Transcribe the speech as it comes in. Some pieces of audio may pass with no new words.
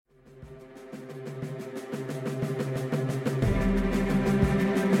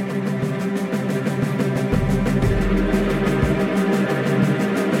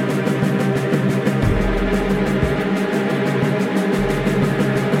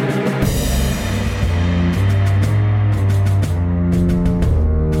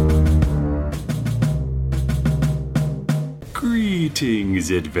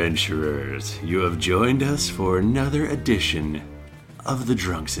Greetings, adventurers. You have joined us for another edition of the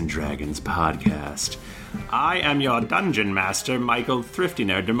Drunks and Dragons podcast. I am your dungeon master, Michael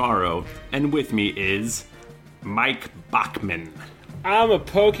Thrifty-Nerd Demaro, and with me is Mike Bachman. I'm a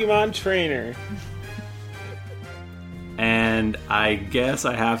Pokemon trainer. And I guess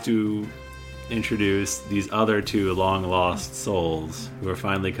I have to introduce these other two long-lost souls who have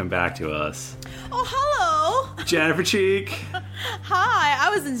finally come back to us. Oh, hello! Jennifer Cheek. Hi,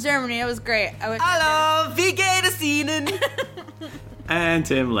 I was in Germany. It was great. Hello, wie geht es Ihnen? And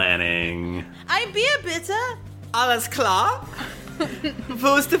Tim Lanning. Ein Bier bitte. Alles klar?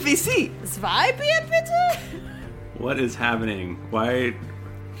 Wo ist der VC? Zwei Bier bitte. What is happening? Why are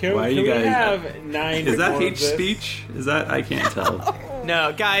Can you guys... we have 9 Is that more hate of this? speech? Is that... I can't tell.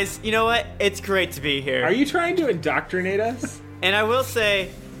 No, guys, you know what? It's great to be here. Are you trying to indoctrinate us? And I will say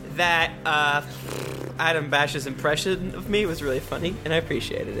that Adam Bash's impression of me was really funny, and I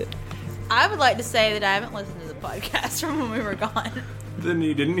appreciated it. I would like to say that I haven't listened to the podcast from when we were gone. Then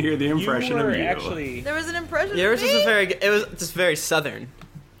you didn't hear the impression you were of you. actually... There was an impression Yours of me? was just very southern,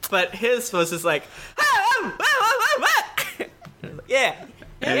 but his was just like, yeah.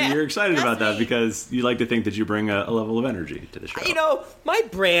 And Yeah. you're excited That's about that me. because you like to think that you bring a level of energy to the show. You know, my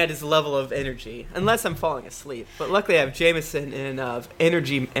brand is a level of energy, unless I'm falling asleep. But luckily, I have Jameson and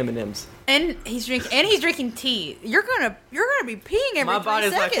energy M&Ms. And he's drinking tea. You're gonna be peeing every My 3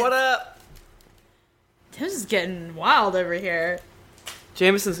 body's seconds. like, what up? Tim's is getting wild over here.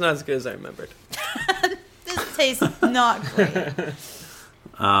 Jameson's not as good as I remembered. This tastes not great.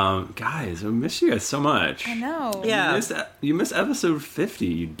 Guys, I miss you guys so much. I know. Yeah. You missed episode 50,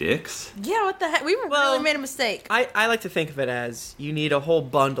 you dicks. Yeah, what the heck? We Well, really made a mistake. I like to think of it as you need a whole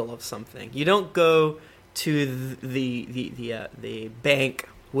bundle of something. You don't go to the bank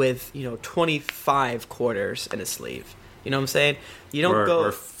with 25 quarters in a sleeve. You know what I'm saying? You don't go.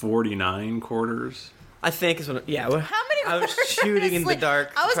 Or 49 quarters. I think is what. Yeah. How many I was quarters? shooting in the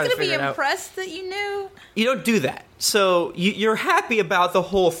dark. I was trying gonna to be figure it out. impressed that you knew. You don't do that. So you're happy about the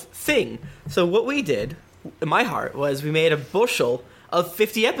whole thing. So what we did, in my heart, was we made a bushel of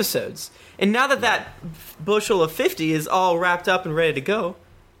 50 episodes. And now that bushel of 50 is all wrapped up and ready to go,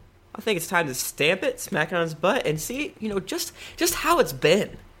 I think it's time to stamp it, smack it on his butt, and see, just how it's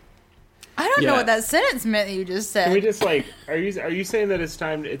been. I don't Yeah. know what that sentence meant that you just said. Can we just are you saying that it's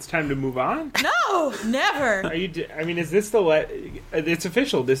time to move on? No, never. Are you? I mean, is this it's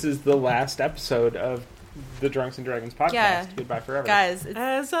official? This is the last episode of the Drunks and Dragons podcast. Yeah. Goodbye forever, Guys, it's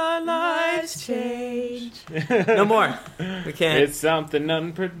As our lives change. No more. We can't. It's something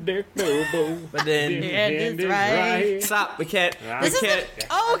unpredictable. But then- The Yeah, end that's is right. Stop. We can't. This is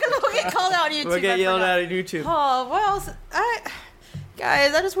we'll get called out on YouTube. We'll get I yelled forgot. at on YouTube. Oh well,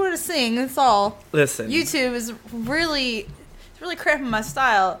 guys, I just wanted to sing. That's all. Listen. YouTube is really cramping my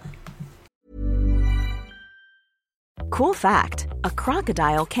style. Cool fact, a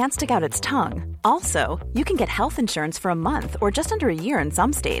crocodile can't stick out its tongue. Also, you can get health insurance for a month or just under a year in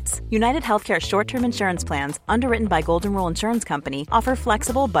some states. United Healthcare short-term insurance plans, underwritten by Golden Rule Insurance Company, offer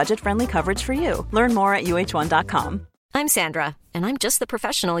flexible, budget-friendly coverage for you. Learn more at uh1.com. I'm Sandra, and I'm just the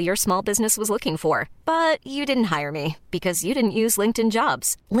professional your small business was looking for. But you didn't hire me because you didn't use LinkedIn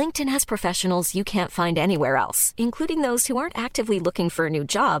Jobs. LinkedIn has professionals you can't find anywhere else, including those who aren't actively looking for a new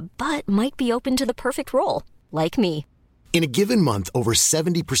job, but might be open to the perfect role, like me. In a given month, over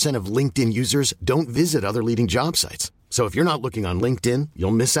 70% of LinkedIn users don't visit other leading job sites. So if you're not looking on LinkedIn,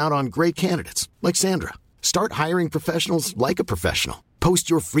 you'll miss out on great candidates like Sandra. Start hiring professionals like a professional. Post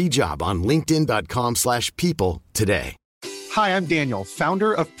your free job on linkedin.com/people today. Hi, I'm Daniel,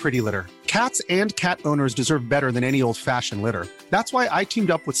 founder of Pretty Litter. Cats and cat owners deserve better than any old-fashioned litter. That's why I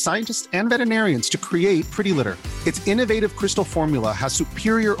teamed up with scientists and veterinarians to create Pretty Litter. Its innovative crystal formula has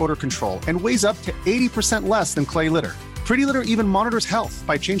superior odor control and weighs up to 80% less than clay litter. Pretty Litter even monitors health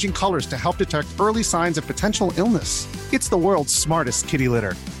by changing colors to help detect early signs of potential illness. It's the world's smartest kitty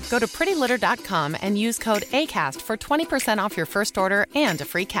litter. Go to prettylitter.com and use code ACAST for 20% off your first order and a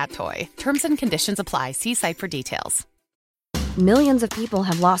free cat toy. Terms and conditions apply. See site for details. Millions of people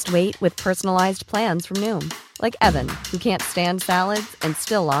have lost weight with personalized plans from Noom. Like Evan, who can't stand salads and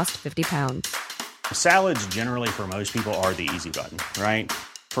still lost 50 pounds. Salads generally for most people are the easy button, right?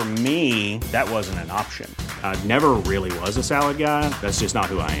 For me, that wasn't an option. I never really was a salad guy. That's just not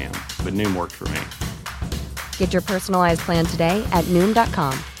who I am. But Noom worked for me. Get your personalized plan today at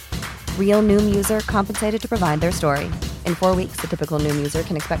Noom.com. Real Noom user compensated to provide their story. In 4 weeks, the typical Noom user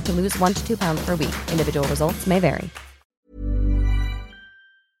can expect to lose 1 to 2 pounds per week. Individual results may vary.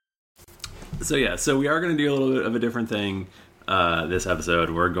 So we are going to do a little bit of a different thing this episode.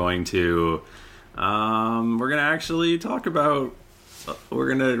 We're going to actually talk about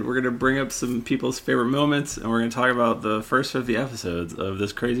we're gonna bring up some people's favorite moments, and we're gonna talk about the first 50 episodes of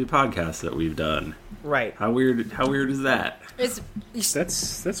this crazy podcast that we've done. Right. How weird is that? That's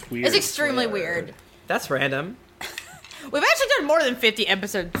weird. It's extremely weird. That's random. We've actually done more than 50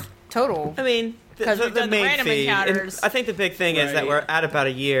 episodes total. I mean, because we've done the main random feed. encounters. And I think the big thing is that we're at about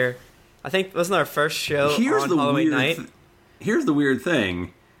a year. I think wasn't our first show on Halloween night. Here's the weird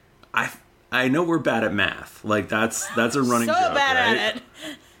thing. I know we're bad at math. Like that's a running joke, so bad right? at it.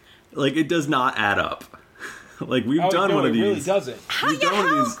 Like it does not add up. Like we've done no, one of it these. Really doesn't. We've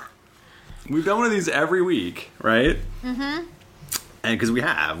done one of these every week, right? Mm-hmm. And because we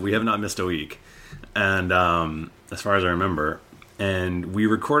have not missed a week, and as far as I remember, and we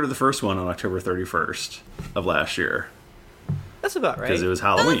recorded the first one on October 31st of last year. That's about right. Because it was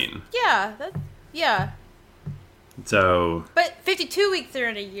Halloween. Yeah. So. But 52 weeks are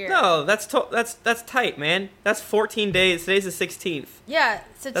in a year. No, that's tight, man. That's 14 days. Today's the 16th. Yeah,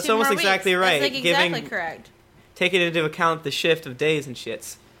 so that's 2 almost more weeks. exactly right. That's like exactly correct. Taking into account the shift of days and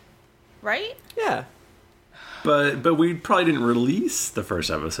shits. Right? Yeah. But we probably didn't release the first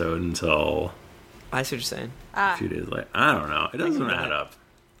episode until. I see what you're saying. A few days later. I don't know. It doesn't add up.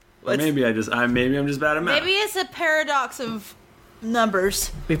 Or Let's- maybe I'm just bad at math. Maybe it's a paradox of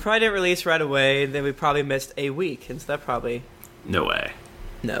numbers. We probably didn't release right away, then we probably missed a week, and so that probably... No way.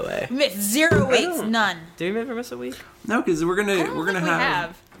 No way. We missed 0 weeks, none. Do we ever miss a week? No, because we're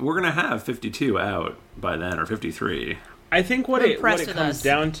gonna we have 52 out by then, or 53. I think what I'm it impressed with comes us.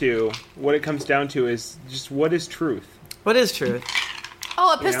 down to is just what is truth. What is truth?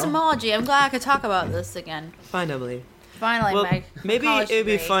 Oh, epistemology. I'm glad I could talk about this again. Finally. Finally, Well, my maybe college it would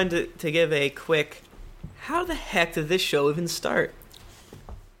be degree. fun to give a quick... How the heck did this show even start?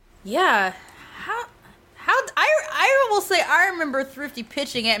 Yeah. How I will say I remember Thrifty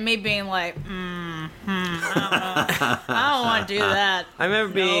pitching it and me being like, I don't want to do that. I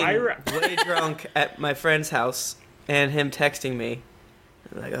remember being way drunk at my friend's house and him texting me.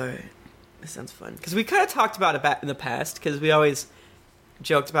 I'm like, all right, this sounds fun. Because we kind of talked about it back in the past, because we always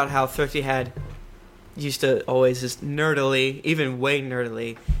joked about how Thrifty used to always just nerdily, even way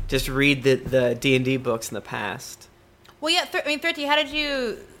nerdily, just read the D&D books in the past. Well, yeah, Thrifty,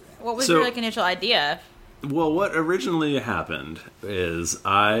 what was So- your initial idea? Well, what originally happened is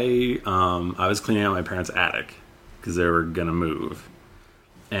I was cleaning out my parents' attic because they were gonna move,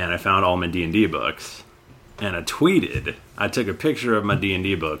 and I found all my D&D books, and I took a picture of my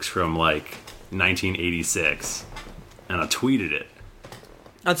D&D books from like 1986, and I tweeted it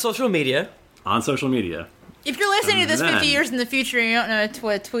on social media. If you're listening to And this 50 then- years in the future and you don't know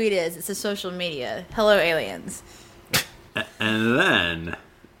what a tweet is, it's a social media. Hello, aliens.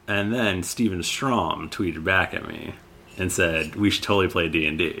 And then Steven Strom tweeted back at me and said we should totally play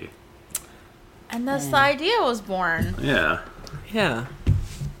D&D. And thus the idea was born. Yeah. Man.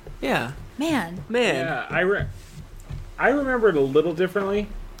 Yeah, I remember it a little differently.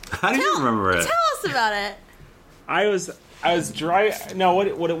 How do you remember it? Tell us about it. I was dry. No, what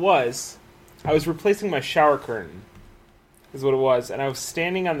it was, I was replacing my shower curtain. Is what it was, and I was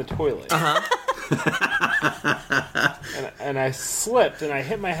standing on the toilet. and I slipped and I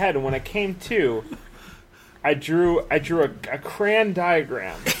hit my head. And when I came to, I drew a crayon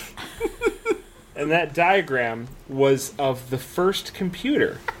diagram, and that diagram was of the first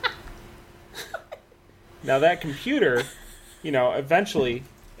computer. Now that computer, eventually,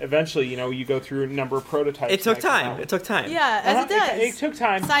 you go through a number of prototypes. It took time. Yeah, as it does. It took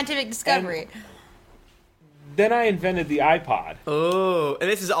time. Scientific discovery. Then I invented the iPod. Oh, and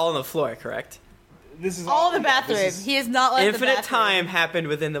this is all on the floor, correct? This is all in the bathroom. He has not left the Infinite bathroom. time happened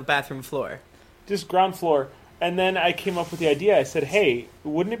within the bathroom floor. Just ground floor. And then I came up with the idea. I said, hey,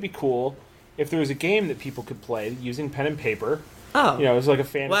 wouldn't it be cool if there was a game that people could play using pen and paper? Oh. It was like a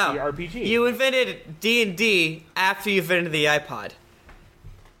fantasy Wow. RPG. You invented D&D after you invented the iPod.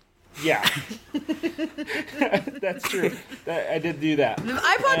 Yeah. That's true. I did do that. The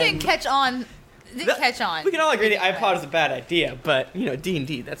iPod didn't catch on. We can all agree the iPod is a bad idea, but,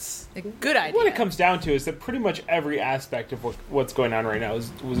 D&D, that's... a good idea. What it comes down to is that pretty much every aspect of what's going on right now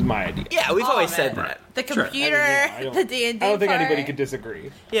was my idea. Yeah, we've always said that. The computer, I the D&D I don't think part. anybody could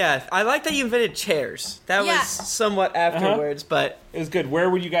disagree. Yeah, I like that you invented chairs. That was somewhat afterwards, but... It was good. Where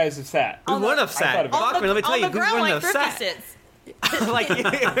would you guys have sat? We wouldn't have sat. Bachman, let me tell you, we wouldn't have sat. Like,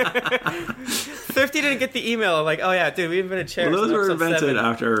 Thrifty didn't get the email. Like, oh yeah, dude, we invented chairs. Well, those in were episode invented 7.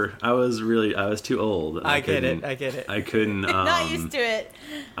 after I was too old. And I get it. I couldn't. Not used to it.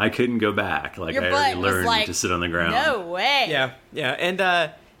 I couldn't go back. Like Your I already butt was learned like, to sit on the ground. No way. Yeah, and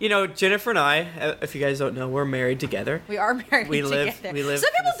you know, Jennifer and I, if you guys don't know, we're married together. We are married We live- together. we live-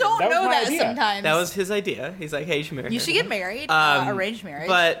 Some people don't That was know my that idea. sometimes. That was his idea. He's like, hey, you should marry You her. should get married. Arranged marriage.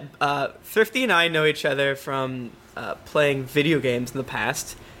 But Thrifty and I know each other from playing video games in the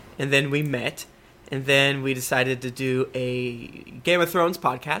past, and then we met, and then we decided to do a Game of Thrones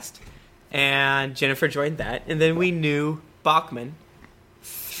podcast, and Jennifer joined that, and then we knew Bachman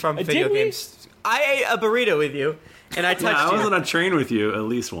from video did we? games. I ate a burrito with you, and I touched Yeah, I was you. on a train with you at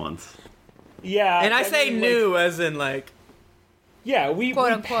least once. Yeah. And I say mean, new as in like, Yeah, we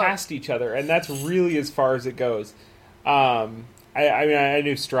Quote, unquote. passed each other, and that's really as far as it goes. I mean, I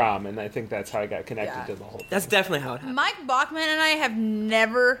knew Strom, and I think that's how I got connected Yeah. to the whole thing. that's definitely how it happened. Mike Bachman and I have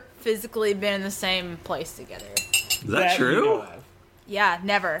never physically been in the same place together. Is that you true? know of. Yeah,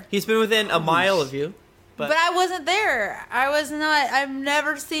 never. He's been within a mile of you. But I wasn't there. I was not. I've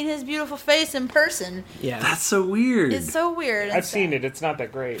never seen his beautiful face in person. Yeah. That's so weird. It's so weird. and I've seen sad. it. It's not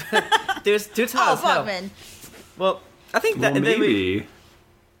that great. Dude's hot Oh, as hell. Bachman. Well, I think that... Well, and then maybe.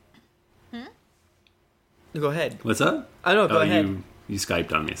 Go ahead. What's up? I know, go ahead. You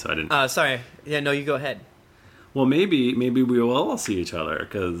Skyped on me, so I didn't. Sorry. Yeah, no, you go ahead. Well, maybe we will all see each other,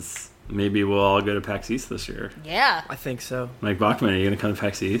 because maybe we'll all go to PAX East this year. Yeah. I think so. Mike Bachman, are you going to come to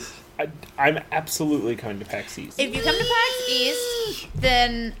PAX East? I'm absolutely coming to PAX East. If you come to PAX East,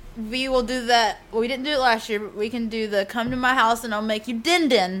 then we will do that. Well, we didn't do it last year, but we can do the come to my house and I'll make you din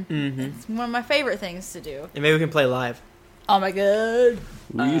din. Mm-hmm. It's one of my favorite things to do. And maybe we can play live. Oh my god.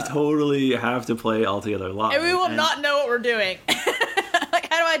 We totally have to play all together live. And we will not know what we're doing. Like,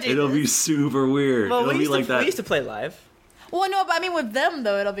 how do I do It'll this? be super weird. Well, It'll we be used, like to, we that. used to play live. Well, no, but I mean with them,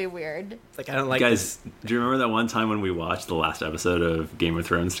 though, it'll be weird. Like, I don't like Guys, do you remember that one time when we watched the last episode of Game of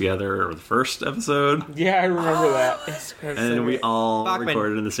Thrones together, or the first episode? Yeah, I remember that. And then we all Bachman.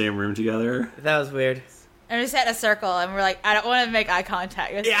 recorded in the same room together. That was weird. And we sat in a circle, and we're like, I don't want to make eye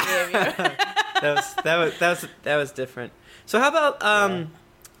contact with the three of you. That was different. So how about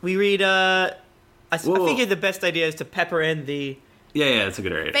we read? I Whoa. figured the best idea is to pepper in the Yeah, it's a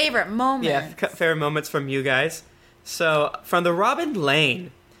good area. Favorite moment. favorite moments from you guys. So from the Robin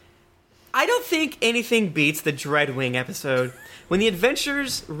Lane, I don't think anything beats the Dreadwing episode when the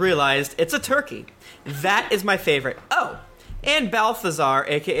adventurers realized it's a turkey. That is my favorite. Oh, and Balthazar,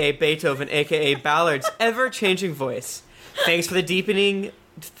 aka Beethoven, aka Ballard's ever-changing voice. Thanks for deepening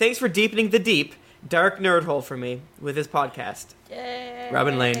the deep, dark nerd hole for me with his podcast. Yay.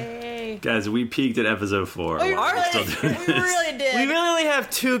 Robin Lane. Guys, we peaked at episode 4. We We're still really, doing we this. really did. We really only have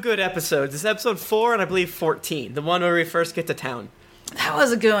 2 good episodes. It's episode 4 and I believe 14, the one where we first get to town. That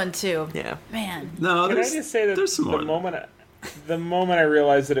was a good one, too. Yeah. Man. No, Can I there's, just say that there's some more. the moment I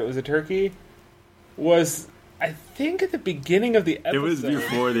realized that it was a turkey was, I think, at the beginning of the episode. It was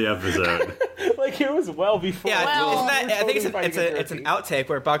before the episode. Like, it was well before. Yeah, Well, isn't that, I think Totally fighting a it's an turkey. outtake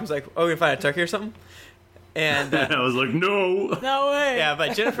where Bachman's like, "Oh, we find a turkey or something," and And I was like, no. No way. yeah,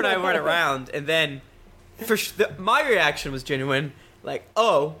 but Jennifer and I weren't around, and then my reaction was genuine, like,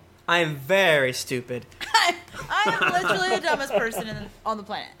 "Oh, I am very stupid." I am literally the dumbest person on the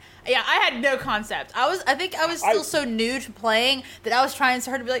planet. Yeah, I had no concept. I think I was still so new to playing that I was trying so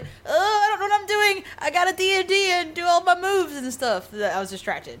hard to be like, oh, I don't know what I'm doing. I gotta D&D and do all my moves and stuff. That I was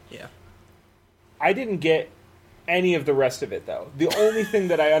distracted. Yeah. I didn't get any of the rest of it, though. The only thing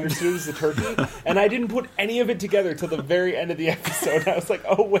that I understood was the turkey, and I didn't put any of it together till the very end of the episode. I was like,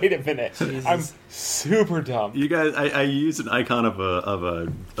 oh, wait a minute. I'm super dumb. You guys, I used an icon of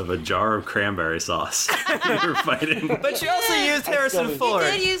a jar of cranberry sauce. We were fighting. But you also used Harrison still- Ford.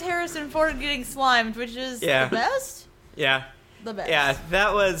 I did use Harrison Ford getting slimed, which is Yeah. the best. Yeah. The best. Yeah,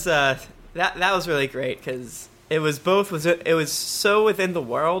 that was that was really great because it was so within the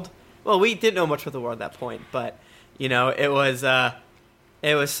world. Well, we didn't know much about the world at that point, but you know, it was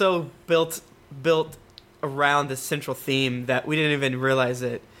so built around this central theme that we didn't even realize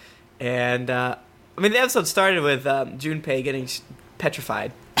it. And I mean, the episode started with Junpei getting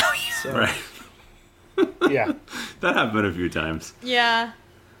petrified. Oh yeah. So, Right. Yeah. That happened a few times. Yeah.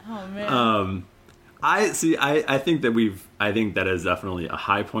 Oh, man. I think that is definitely a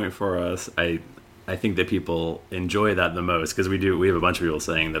high point for us. I think that people enjoy that the most because we have a bunch of people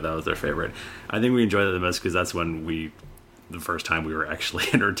saying that was their favorite. I think we enjoy that the most because that's when the first time we were actually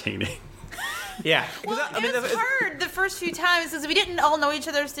entertaining. yeah. Well, it was hard the first few times because we didn't all know each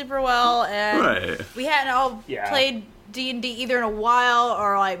other super well, and Right. we hadn't all played D&D either in a while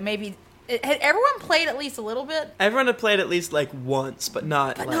or like maybe. Had everyone played at least a little bit? Everyone had played at least like once, but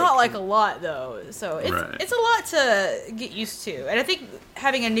not Not like a lot though. So it's Right. it's a lot to get used to, and I think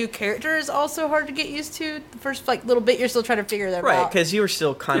having a new character is also hard to get used to. The first like little bit, you're still trying to figure that right, out. because you were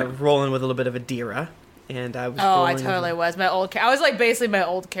still kind of rolling with a little bit of Adira, and I was. Oh, I going totally over- was my old. I was like basically my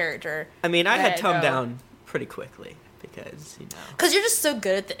old character. I mean, I had Right, Tom no. down pretty quickly because Because you're just so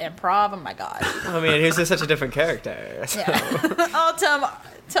good at the improv. Oh my god. I mean, he was just such a different character. So. Yeah. Oh,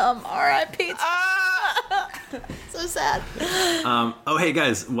 Tom, R.I.P. So sad. Oh, hey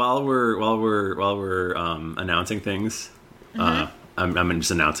guys! While we're announcing things, I'm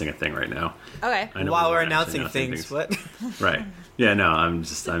just announcing a thing right now. Okay. I know While we're actually announcing things, what? Right. Yeah. No. I'm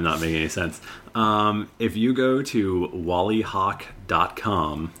not making any sense. If you go to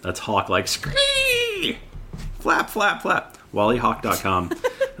wallyhawk.com, that's hawk like scree, flap flap flap. wallyhawk.com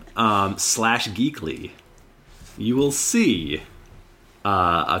 /geekly, you will see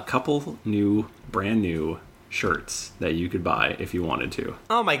a couple brand new shirts that you could buy if you wanted to.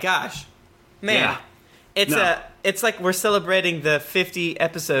 Oh my gosh, man! Yeah. It's like we're celebrating the 50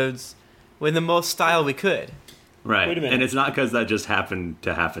 episodes with the most style we could. Right. Wait a minute. And it's not because that just happened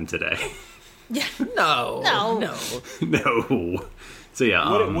to happen today. Yeah. No. No. So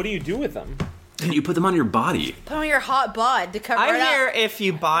yeah. What do you do with them? You put them on your body. Put on your hot bod to cover I it hear up. if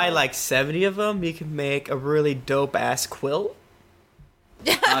you buy like 70 of them, you can make a really dope ass quilt.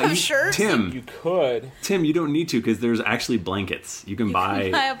 I'm sure. Tim, You could. you don't need to because there's actually blankets. You can buy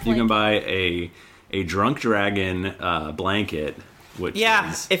a a drunk dragon blanket, which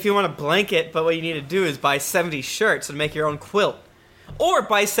Yeah, is if you want a blanket, but what you need to do is buy 70 shirts and make your own quilt. Or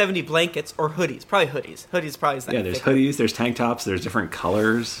buy 70 blankets or hoodies. Probably hoodies. Hoodies probably is that there's thicker. hoodies, there's tank tops, there's different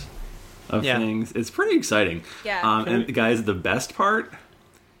colors of Yeah. things. It's pretty exciting. Yeah. And guys, the best part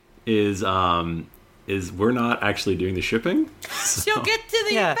is we're not actually doing the shipping. You'll get to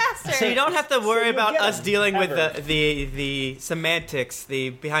the Yeah, faster. so you don't have to worry you'll about get us them, dealing with ever. the semantics, the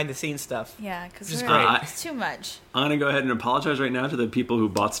behind the scenes stuff. Yeah, because Which is great. it's too much. I'm gonna go ahead and apologize right now to the people who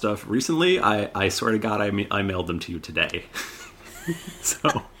bought stuff recently. I swear to God, I mailed them to you today.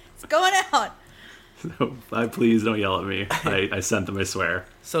 so It's going out. please don't yell at me. I sent them. I swear.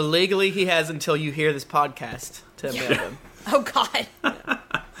 So legally, he has until you hear this podcast to mail them. Oh God.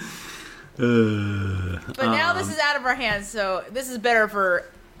 But now this is out of our hands, so this is better for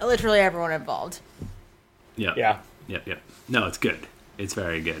literally everyone involved. Yeah. Yeah. Yep. No, it's good. It's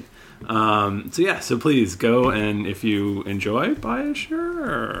very good. So please go, and if you enjoy, buy a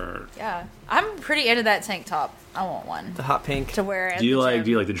shirt. Yeah, I'm pretty into that tank top. I want one The hot pink. to wear. At Do you the like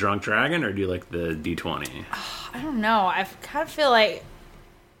gym. the drunk dragon or do you like the D20? I don't know. I kind of feel like,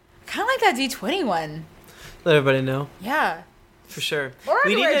 that D20 one. Let everybody know Yeah. for sure. Or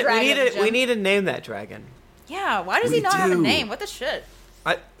we need regular to, dragon, we Jim. need to name that dragon. Yeah. Why does We he not have a do. name? What the shit?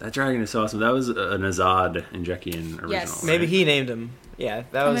 That dragon is so awesome. That was an Azad and Jekian original. Yes. Maybe right? he named him. Yeah,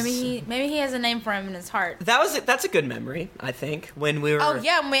 that Or was. maybe he has a name for him in his heart. That's a good memory. I think when we were. Oh,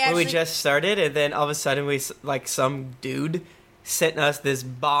 yeah, when we when actually- we just started, and then all of a sudden some dude sent us this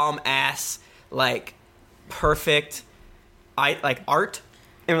bomb ass perfect, art,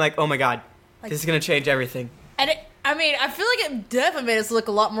 and we're like, oh my god, this is gonna change everything. And I feel like it definitely made us look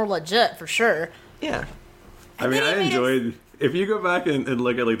a lot more legit for sure. Yeah. I mean, then I he made enjoyed. If you go back and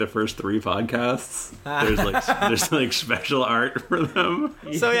look at the first 3 podcasts, there's special art for them.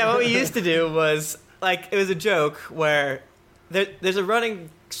 So yeah, what we used to do was it was a joke where there's a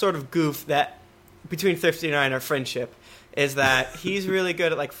running sort of goof that between Thrifty and I and our friendship is that he's really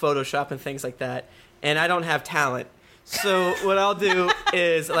good at Photoshop and things like that, and I don't have talent. So what I'll do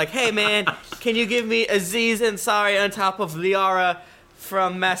is hey man, can you give me Aziz Ansari on top of Liara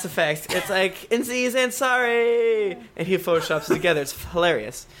from Mass Effect? It's Aziz Ansari, and he photoshops it together. It's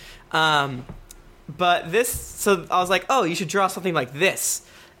hilarious. But so I was like, oh, you should draw something like this.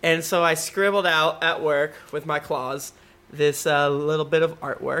 And so I scribbled out at work with my claws this little bit of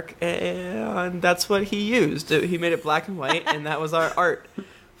artwork, and that's what he used. He made it black and white, and that was our art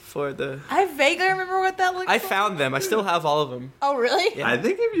for the... I vaguely remember what that looked I like. found them. I still have all of them. Oh, really? Yeah. I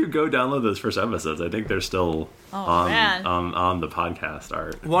think if you go download those first episodes, I think they're still man. on the podcast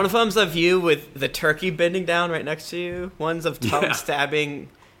art. One of them's of you with the turkey bending down right next to you. One's of Tom stabbing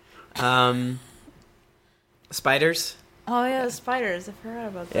spiders. Oh, yeah, the spiders. I forgot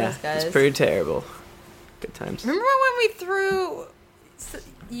about Yeah, those guys. it's pretty terrible. Good times. Remember when we threw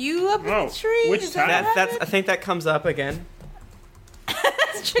you up in the tree? which Is that time? what I happened? think that comes up again.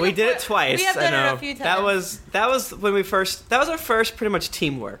 That's true. We did it twice. We have I done it know. a few times. That was when we first. That was our first pretty much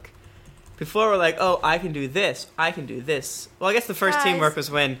teamwork. Before we're like, oh, I can do this. I can do this. Well, I guess the first Guys. teamwork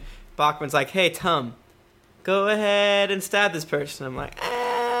was when Bachman's like, hey, Tom, go ahead and stab this person. I'm like,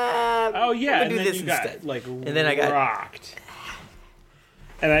 Oh yeah, I'm and gonna do then this you instead. got And then I got- rocked.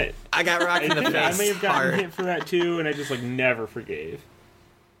 And I got rocked in the I face may have gotten hard. hit for that too, and I just never forgave.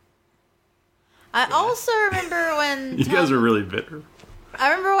 I also remember when You guys are really bitter. I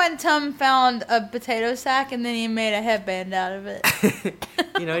remember when Tom found a potato sack and then he made a headband out of it.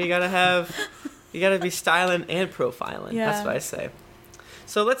 You gotta be styling and profiling. Yeah. That's what I say.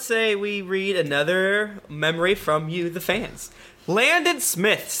 So let's say we read another memory from you, the fans. Landon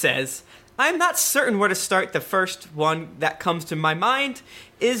Smith says, I'm not certain where to start. The first one that comes to my mind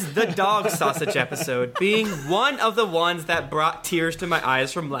is the dog sausage episode, being one of the ones that brought tears to my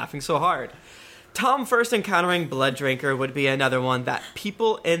eyes from laughing so hard. Tom first encountering Blood Drinker would be another one that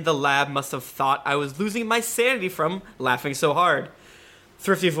people in the lab must have thought I was losing my sanity from laughing so hard.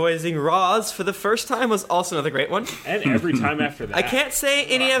 Thrifty voicing Roz for the first time was also another great one. And every time after that. I can't say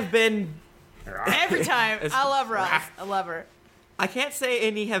any have been... Every time. I love Roz. I love her. I can't say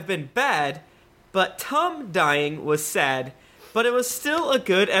any have been bad, but Tom dying was sad, but it was still a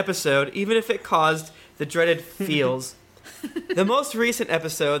good episode, even if it caused the dreaded feels. The most recent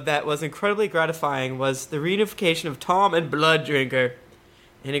episode that was incredibly gratifying was the reunification of Tom and Blood Drinker.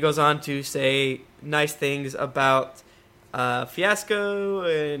 And he goes on to say nice things about Fiasco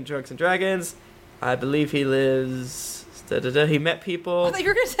and Drunks and Dragons. I believe he lives... He met people. I thought you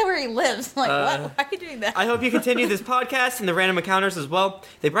were going to say where he lives. I'm like, what? Why are you doing that? I hope you continue this podcast and the random encounters as well.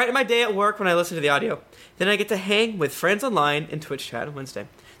 They brighten my day at work when I listen to the audio. Then I get to hang with friends online in Twitch chat on Wednesday.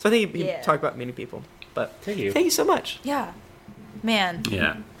 So I think he talked about meeting people. But thank you. Thank you so much. Yeah. Man.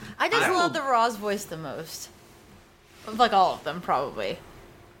 Yeah. I just love the Roz voice the most. Of like all of them, probably.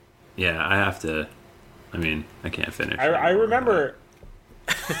 Yeah, I have to. I mean, I can't finish. I remember.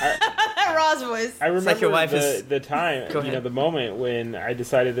 That Roz voice. I remember like your wife the time, Go ahead. the moment when I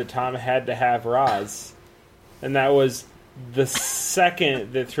decided that Tom had to have Roz. And that was the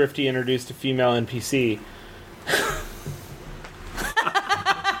second that Thrifty introduced a female NPC.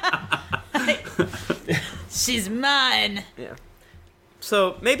 She's mine. Yeah.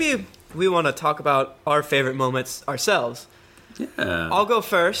 So maybe we want to talk about our favorite moments ourselves. Yeah. I'll go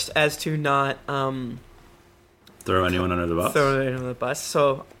first as to not Throw anyone under the bus? throw it under the bus.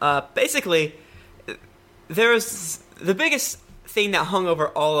 So basically, there's the biggest thing that hung over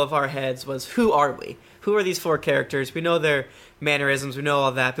all of our heads was who are we? Who are these four characters? We know their mannerisms, we know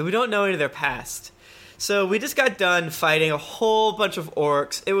all that, but we don't know any of their past. So we just got done fighting a whole bunch of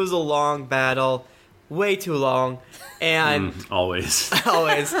orcs. It was a long battle, way too long, and always.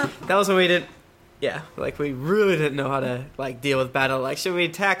 always. That was when we didn't. Yeah, like we really didn't know how to like deal with battle. Like, should we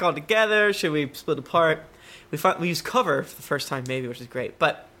attack all together? Should we split apart? We used cover for the first time, maybe, which is great.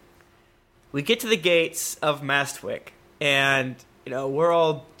 But we get to the gates of Mastwick, and we're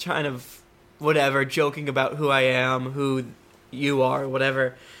all kind of whatever, joking about who I am, who you are,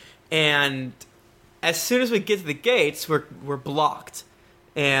 whatever. And as soon as we get to the gates, we're blocked,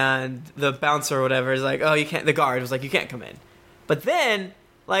 and the bouncer or whatever is like, "Oh, you can't." The guard was like, "You can't come in." But then,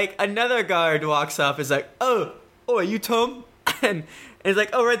 like, another guard walks up, is like, "Oh, are you Tom?" And he's like,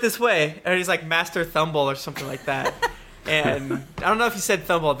 "Oh, right this way." And he's like, "Master Thumble" or something like that. And I don't know if he said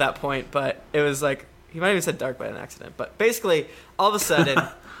Thumble at that point, but it was like, he might have even said Dark by an accident. But basically, all of a sudden,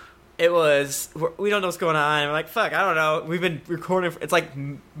 it was, we don't know what's going on. And we're like, fuck, I don't know. We've been recording, it's like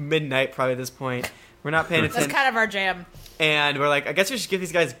midnight probably at this point. We're not paying attention. That's kind of our jam. And we're like, I guess we should give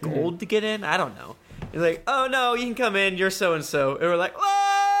these guys gold to get in? I don't know. He's like, "Oh, no, you can come in. You're so-and-so." And we're like,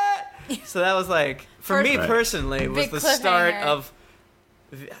 what? So that was like, for me personally, was the start of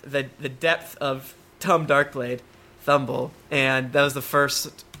the depth of Tom Darkblade, Thumble. And that was the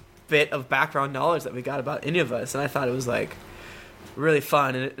first bit of background knowledge that we got about any of us. And I thought it was like really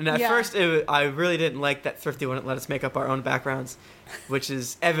fun. And at first, I really didn't like that Thrifty wouldn't let us make up our own backgrounds, which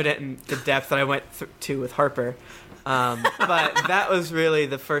is evident in the depth that I went to with Harper. But that was really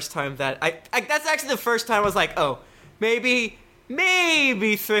the first time that that's actually the first time I was like, oh, maybe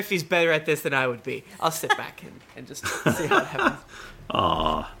Thrifty's better at this than I would be. I'll sit back and just see how it happens.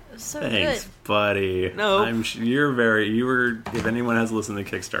 Aw. So thanks, good. buddy. No. If anyone has listened to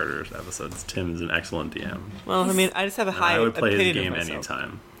Kickstarter episodes, Tim is an excellent DM. Well, I mean, I just have a high I would play his opinion game of myself.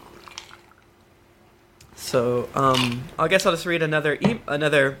 anytime. So, I guess I'll just read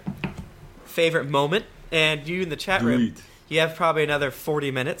another favorite moment, and you in the chat room, Sweet. you have probably another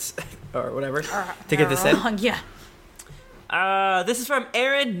 40 minutes or whatever to get this in. Yeah. This is from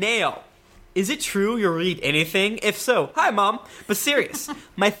Aaron Nail. Is it true you'll read anything? If so, hi, Mom. But serious,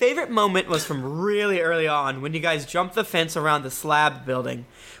 my favorite moment was from really early on when you guys jumped the fence around the slab building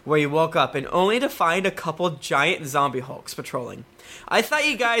where you woke up and only to find a couple giant zombie hulks patrolling. I thought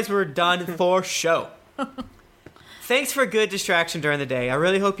you guys were done for show. Thanks for a good distraction during the day. I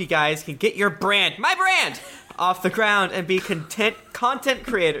really hope you guys can get your brand, my brand, off the ground and be content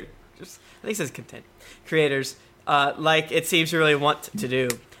creators. I think it says content creators, like it seems you really want to do.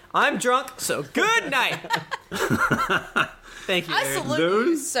 I'm drunk, so good night. Thank you, I Aaron. salute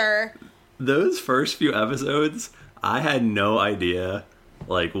you, sir. Those first few episodes, I had no idea,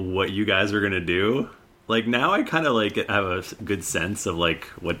 like, what you guys were gonna do. Like, now I kind of, like, have a good sense of, like,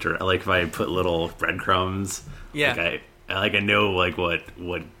 like, if I put little breadcrumbs, yeah, like, I know, like, what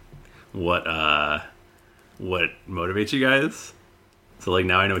motivates you guys. So, like,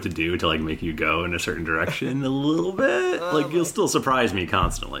 now I know what to do to, like, make you go in a certain direction a little bit. Like, you'll still surprise me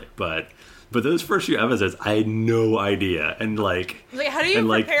constantly, but those first few episodes, I had no idea, and, like, how do you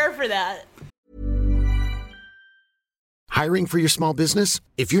prepare for that? Hiring for your small business?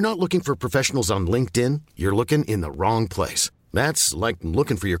 If you're not looking for professionals on LinkedIn, you're looking in the wrong place. That's like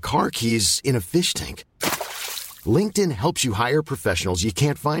looking for your car keys in a fish tank. LinkedIn helps you hire professionals you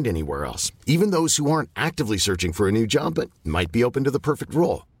can't find anywhere else, even those who aren't actively searching for a new job but might be open to the perfect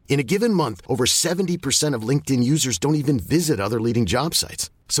role. In a given month, over 70% of LinkedIn users don't even visit other leading job sites.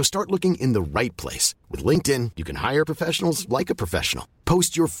 So start looking in the right place. With LinkedIn, you can hire professionals like a professional.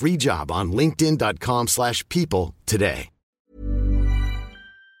 Post your free job on linkedin.com/people today.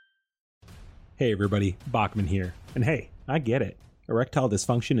 Hey everybody, Bachman here. And hey, I get it. Erectile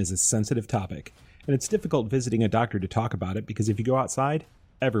dysfunction is a sensitive topic, and it's difficult visiting a doctor to talk about it because if you go outside,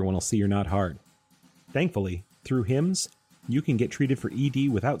 everyone will see you're not hard. Thankfully, through HIMS, you can get treated for ED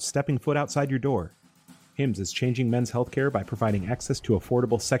without stepping foot outside your door. HIMS is changing men's healthcare by providing access to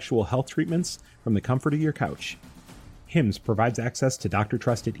affordable sexual health treatments from the comfort of your couch. HIMS provides access to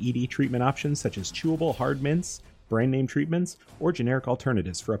doctor-trusted ED treatment options such as chewable hard mints, brand name treatments, or generic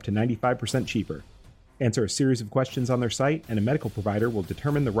alternatives for up to 95% cheaper. Answer a series of questions on their site, and a medical provider will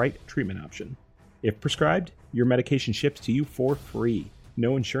determine the right treatment option. If prescribed, your medication ships to you for free,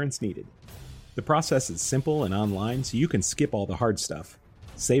 no insurance needed. The process is simple and online, so you can skip all the hard stuff.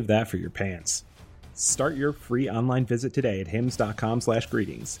 Save that for your pants. Start your free online visit today at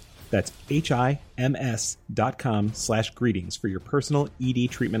hims.com/greetings. That's HIMS.com/greetings for your personal ED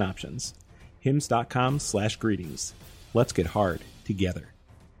treatment options. hims.com/greetings. Let's get hard together.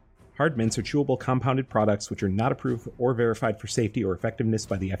 Hard mints are chewable compounded products which are not approved or verified for safety or effectiveness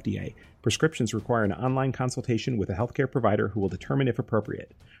by the FDA. Prescriptions require an online consultation with a healthcare provider who will determine if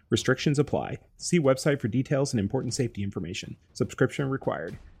appropriate. Restrictions apply. See website for details and important safety information. Subscription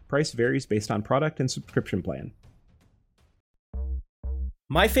required. Price varies based on product and subscription plan.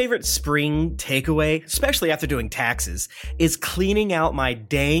 My favorite spring takeaway, especially after doing taxes, is cleaning out my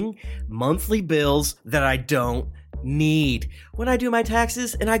dang monthly bills that I don't need. When I do my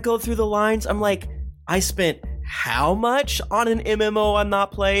taxes and I go through the lines, I'm like, I spent how much on an MMO I'm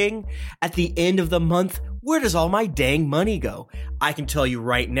not playing? At the end of the month, where does all my dang money go? I can tell you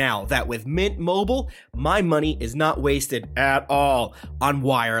right now that with Mint Mobile, my money is not wasted at all on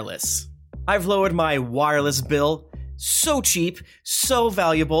wireless. I've lowered my wireless bill so cheap, so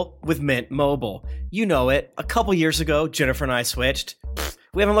valuable with Mint Mobile. You know it. A couple years ago, Jennifer and I switched.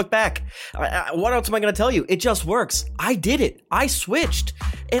 We haven't looked back. What else am I going to tell you? It just works. I did it. I switched.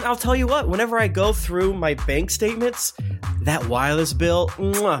 And I'll tell you what, whenever I go through my bank statements, that wireless bill,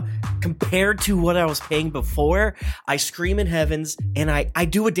 compared to what I was paying before, I scream in heavens and I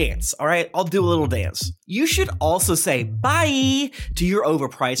do a dance, all right? I'll do a little dance. You should also say bye to your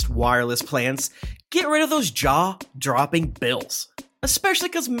overpriced wireless plans. Get rid of those jaw-dropping bills, especially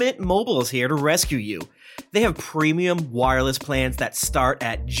because Mint Mobile is here to rescue you. They have premium wireless plans that start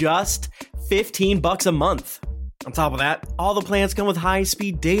at just $15 a month. On top of that, all the plans come with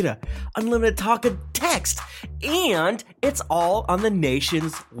high-speed data, unlimited talk and text, and it's all on the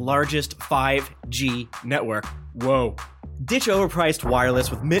nation's largest 5G network. Whoa. Ditch overpriced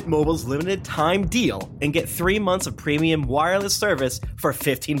wireless with Mint Mobile's limited time deal and get 3 months of premium wireless service for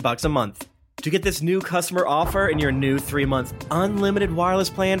 $15 a month. To get this new customer offer and your new 3-month unlimited wireless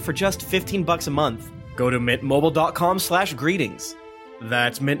plan for just $15 a month, go to mintmobile.com/greetings.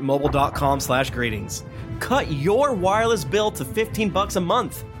 That's mintmobile.com/greetings. Cut your wireless bill to $15 a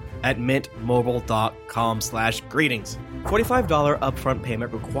month at mintmobile.com/greetings. $45 upfront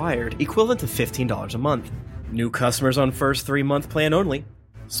payment required, equivalent to $15 a month. New customers on first 3-month plan only.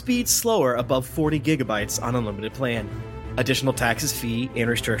 Speed slower above 40 gigabytes on unlimited plan. Additional taxes, fee, and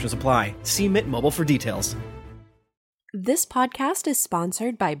restrictions apply. See Mint Mobile for details. This podcast is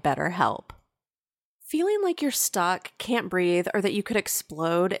sponsored by BetterHelp. Feeling like you're stuck, can't breathe, or that you could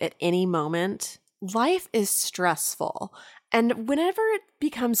explode at any moment? Life is stressful, and whenever it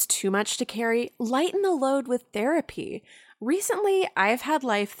becomes too much to carry, lighten the load with therapy. Recently, I've had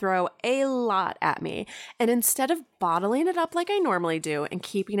life throw a lot at me, and instead of bottling it up like I normally do and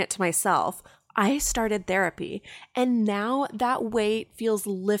keeping it to myself, I started therapy, and now that weight feels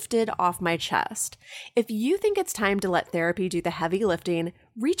lifted off my chest. If you think it's time to let therapy do the heavy lifting,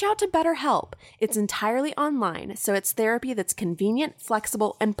 reach out to BetterHelp. It's entirely online, so it's therapy that's convenient,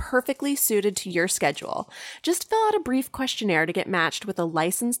 flexible, and perfectly suited to your schedule. Just fill out a brief questionnaire to get matched with a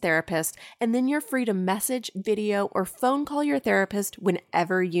licensed therapist, and then you're free to message, video, or phone call your therapist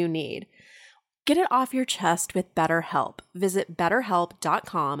whenever you need. Get it off your chest with BetterHelp. Visit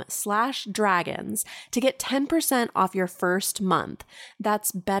betterhelp.com/dragons to get 10% off your first month.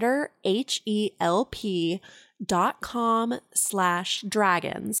 That's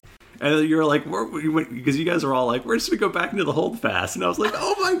betterhelp.com/dragons. And you're like, because you guys are all like, we're just going to go back into the Holdfast. And I was like,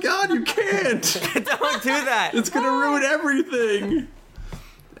 oh my God, you can't. Don't do that. It's going to ruin everything.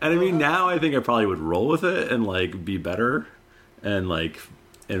 And I mean, now I think I probably would roll with it and like be better and like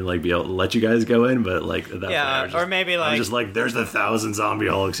be able to let you guys go in, but like at that point, or maybe like I'm just like, there's 1,000 zombie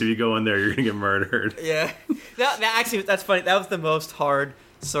hulks. If you go in there, you're gonna get murdered. Yeah, actually, that's funny. That was the most hard,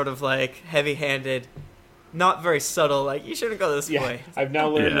 sort of like heavy-handed, not very subtle. Like you shouldn't go this way. I've now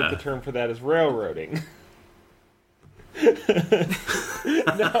learned that the term for that is railroading. No,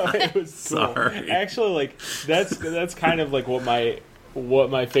 it was cool. Sorry. Actually, like that's kind of like what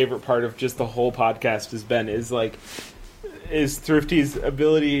my favorite part of just the whole podcast has been is Thrifty's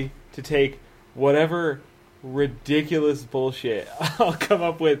ability to take whatever ridiculous bullshit I'll come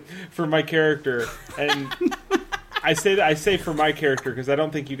up with for my character, and I say for my character because I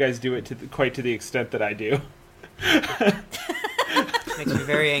don't think you guys do it quite to the extent that I do. Makes me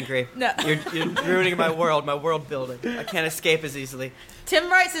very angry. No. You're ruining my world building. I can't escape as easily.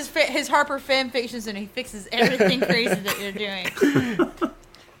 Tim writes his Harper fan fictions and he fixes everything crazy that you're doing.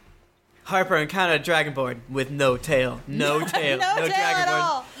 Harper encountered a Dragonborn with no tail. No tail. no tail Dragonborn. at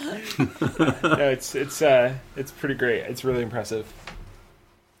all. No, it's pretty great. It's really impressive.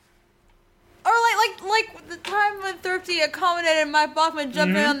 Or like the time when Thrifty accommodated Mike Bachman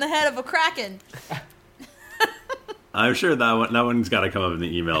jumping on the head of a kraken. I'm sure that one's got to come up in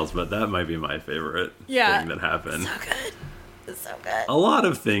the emails, but that might be my favorite thing that happened. So good. It's so good. A lot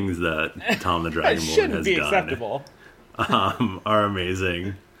of things that Tom the Dragonborn has done acceptable. Are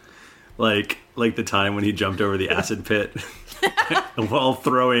amazing. Like the time when he jumped over the acid pit while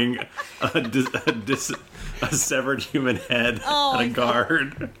throwing a severed human head at a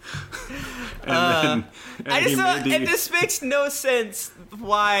guard. This makes no sense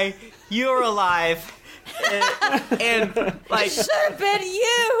why you're alive. And like it should have been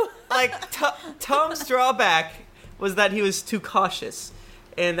you. Like Tom's drawback was that he was too cautious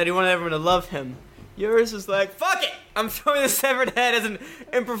and that he wanted everyone to love him. Yours was like, fuck it! I'm throwing the severed head as an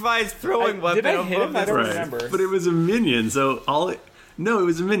improvised throwing weapon. Did I hit him? I don't remember. But it was a minion, so it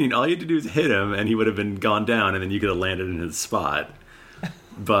was a minion. All you had to do was hit him, and he would have been gone down, and then you could have landed in his spot.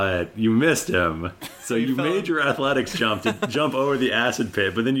 But you missed him, so you made your athletics jump to jump over the acid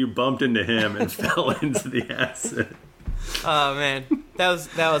pit, but then you bumped into him and fell into the acid. Oh man, that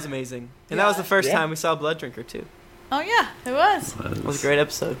was amazing, and that was the first time we saw Blood Drinker too. Oh yeah, it was. It was a great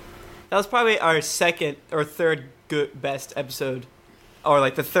episode. That was probably our second or third best episode, or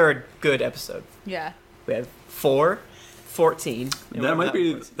like the third good episode. Yeah. We had 14. That might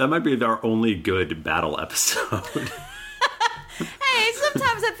be our only good battle episode. Hey,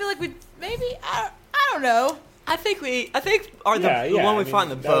 sometimes I feel like I don't know. I think the one we fought in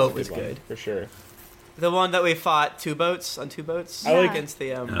the boat was good for sure. The one that we fought two boats against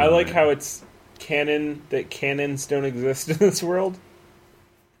the. I like how it's canon that cannons don't exist in this world.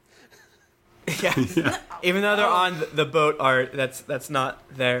 Yeah. Even though they're on the boat, that's not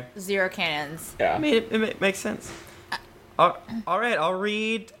there. Zero cannons. Yeah. I mean, it makes sense. All right, I'll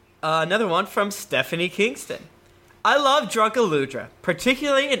read another one from Stephanie Kingston. I love Drunkaludra,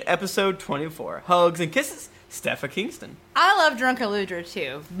 particularly in episode 24. Hugs and kisses, Stepha Kingston. I love Drunkaludra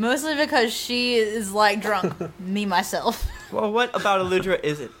too, mostly because she is like drunk, me myself. Well, what about Aludra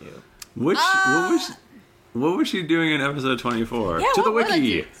isn't you? What was she doing in episode 24? Yeah, to the what was I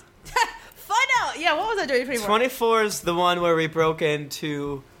wiki. doing? Find out. Yeah, what was I doing? 24. 24 is the one where we broke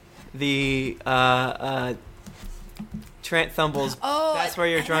into the Trent Thumble's. Oh, that's where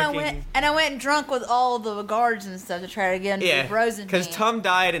you're drunk. And I went drunk with all the guards and stuff to try to get into the Frozen. Because Tom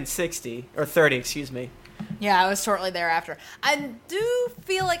died in 60 or 30, excuse me. Yeah, I was shortly thereafter. I do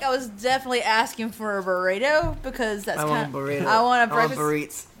feel like I was definitely asking for a burrito because that's kind of. Burrito. I want a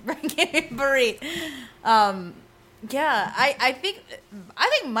breakfast. burritos. Burrito. Yeah, I think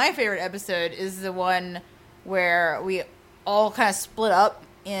my favorite episode is the one where we all kind of split up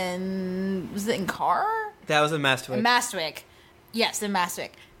was it in Carr? That was in Mastwick. Yes, in Mass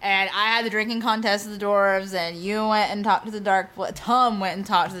Effect. And I had the drinking contest with the dwarves, and you went and talked to the Dark... Tom went and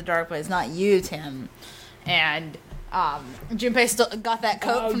talked to the Dark Blades, not you, Tim. And Junpei still got that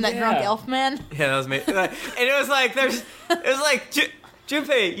coat from that drunk elf man. Yeah, that was me. And it was like,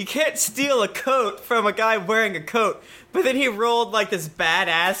 Junpei, you can't steal a coat from a guy wearing a coat. But then he rolled like this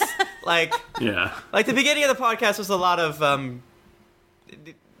badass, like... Yeah. Like the beginning of the podcast was a lot of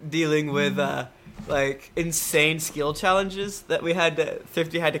dealing with... like insane skill challenges that we had to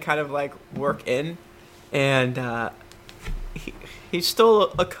Thrifty had to kind of like work in, and he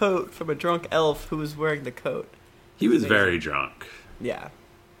stole a coat from a drunk elf who was wearing the coat. He was very drunk. Yeah,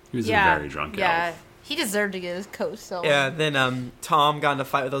 he was a very drunk elf. He deserved to get his coat stolen. Yeah, then Tom got in a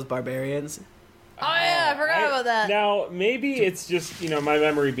fight with those barbarians. Oh yeah, I forgot about that. Now maybe it's just my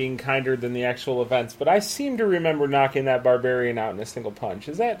memory being kinder than the actual events, but I seem to remember knocking that barbarian out in a single punch.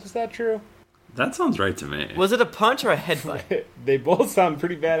 Is that true? That sounds right to me. Was it a punch or a head fight? They both sound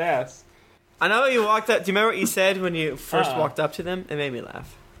pretty badass. I know you walked up. Do you remember what you said when you first walked up to them? It made me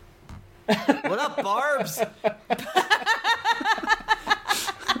laugh. What up, Barbs? I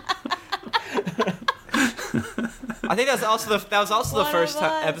think that was also the first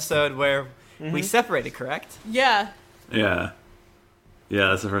episode where we separated, correct? Yeah. Yeah. Yeah,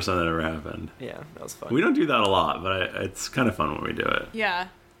 that's the first time that ever happened. Yeah, that was fun. We don't do that a lot, but it's kind of fun when we do it. Yeah.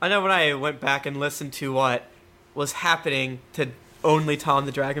 I know when I went back and listened to what was happening to only Tom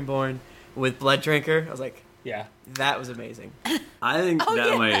the Dragonborn with Blood Drinker, I was like, yeah, that was amazing. I think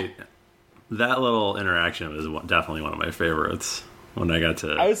that little interaction was definitely one of my favorites when I got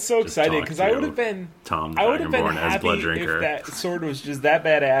to. I was so excited because I would have been Tom the Dragonborn as Blood Drinker. If that sword was just that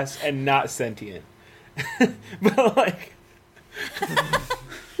badass and not sentient. But like.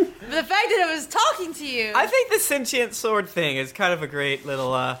 The fact that it was talking to you. I think the sentient sword thing is kind of a great little,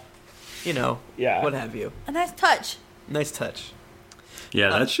 what have you. A nice touch. Nice touch.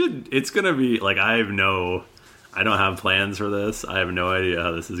 Yeah, it's going to be, like, I don't have plans for this. I have no idea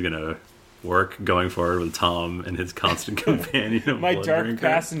how this is going to work going forward with Tom and his constant companion of My Blood dark Drinker.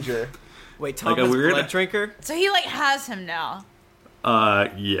 passenger. Wait, Tom is Blood Drinker? So he, has him now.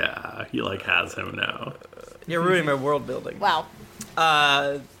 Yeah, he, has him now. You're ruining my world building. Wow.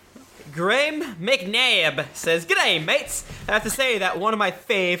 Graham McNabb says, "G'day, mates. I have to say that one of my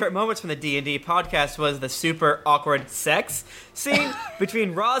favorite moments from the D&D podcast was the super awkward sex scene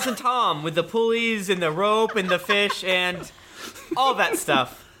between Roz and Tom with the pulleys and the rope and the fish and all that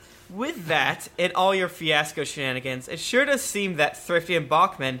stuff. With that and all your fiasco shenanigans, it sure does seem that Thrifty and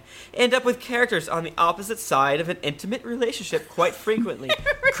Bachman end up with characters on the opposite side of an intimate relationship quite frequently.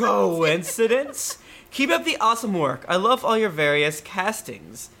 Coincidence? Keep up the awesome work. I love all your various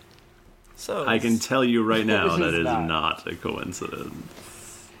castings." So I can tell you right now that is not a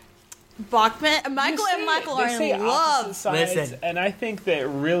coincidence. Michael and Michael are in love. Listen, and I think that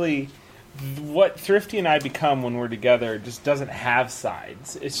really what Thrifty and I become when we're together just doesn't have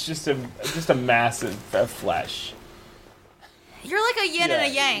sides. It's just a massive flesh. You're like a yin and a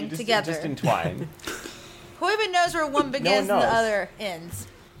yang together. Just entwined. Who even knows where one begins and the other ends?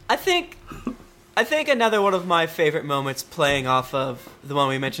 I think another one of my favorite moments, playing off of the one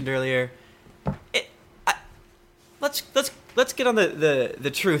we mentioned earlier. Let's get on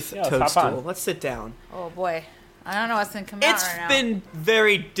the truth toadstool. Let's sit down. Oh boy, I don't know what's gonna come out right now. It's been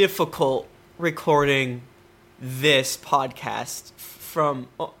very difficult recording this podcast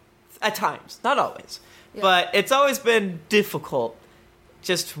at times, not always, but it's always been difficult.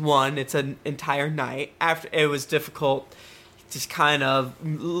 Just it's an entire night. After it was difficult, just kind of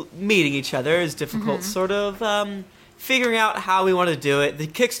meeting each other is difficult. Sort of figuring out how we want to do it. The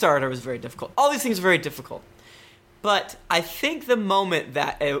Kickstarter was very difficult. All these things are very difficult. But I think the moment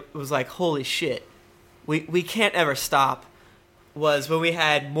that it was like, holy shit, we can't ever stop, was when we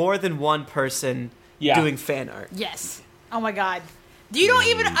had more than one person doing fan art. Yes. Oh my god. I don't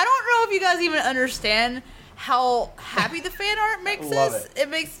know if you guys even understand how happy the fan art makes us.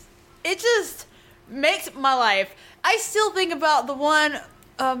 It just makes my life. I still think about the one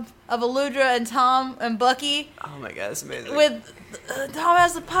of Aludra and Tom and Bucky. Oh my god, that's amazing. With Tom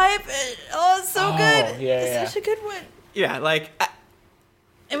has the pipe. It's so good. Yeah, it's such a good one. Yeah,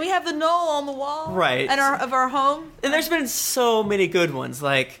 and we have the knoll on the wall, right, and our home. And there's been so many good ones.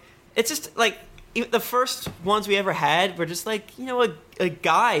 Like, it's just like the first ones we ever had were just like, a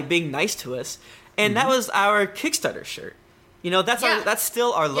guy being nice to us, and that was our Kickstarter shirt. That's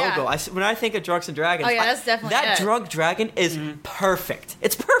still our logo. Yeah. When I think of Drunks and Dragons, that's definitely that drunk dragon is perfect.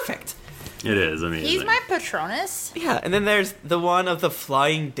 It's perfect. It is amazing. He's my Patronus. Yeah, and then there's the one of the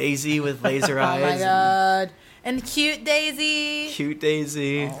flying Daisy with laser eyes. Oh my god. And cute Daisy. Cute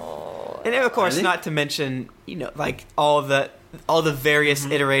Daisy. Oh. And of course, not to mention, all the all the various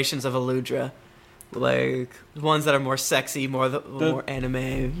iterations of Aludra. Like ones that are more sexy, more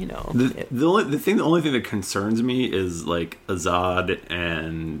anime, you know. The only thing that concerns me is like Azad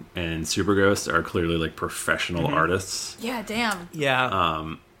and Super Ghost are clearly like professional artists. Yeah, damn.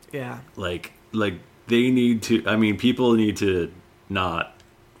 Yeah. Like they need to. I mean, people need to not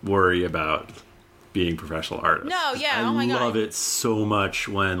worry about being professional artists. No, yeah. I Oh my god. love it so much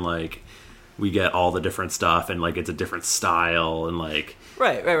when like we get all the different stuff and like it's a different style and like.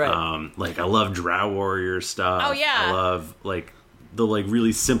 Right. Like I love Drow Warrior stuff. Oh yeah. I love like the like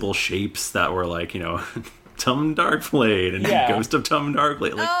really simple shapes that were like, you know, Tum Darkblade and Ghost of Tum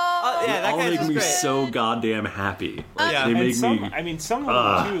Darkblade. Like that all make me great. so goddamn happy. Like, Yeah, they make some, me. I mean, some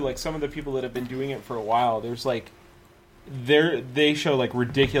of them too. Like some of the people that have been doing it for a while, there's like, they show like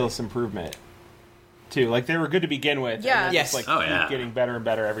ridiculous improvement too. Like they were good to begin with. Yeah. And Yes. just, like keep getting better and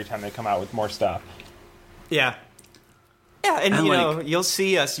better every time they come out with more stuff. Yeah. Yeah, and you like- know, you'll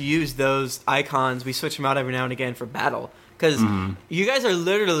see us use those icons. We switch them out every now and again for battle. Because you guys are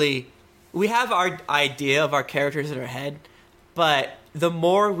literally... We have our idea of our characters in our head, but the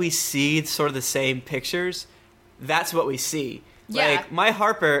more we see sort of the same pictures, that's what we see. Yeah. Like, my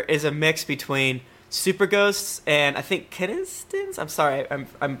Harper is a mix between Super Ghosts and I think Kinnistons? I'm sorry,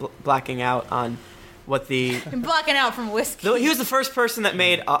 I'm blacking out on what the... I'm blacking out from whiskey. He was the first person that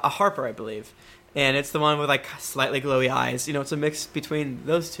made a Harper, I believe. And it's the one with like slightly glowy eyes. You know, it's a mix between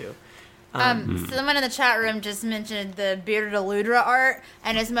those two. Someone in the chat room just mentioned the bearded Aludra art,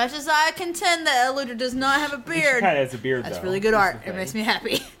 and as much as I contend that Aludra does not have a She beard, kind of has a beard that's though. really good art. It makes me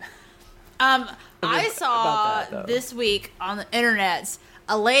happy. I saw about that, though. this week on the internet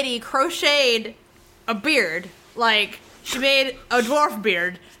a lady crocheted a beard. Like, she made a dwarf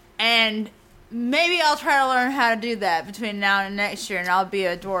beard, and maybe I'll try to learn how to do that between now and next year, and I'll be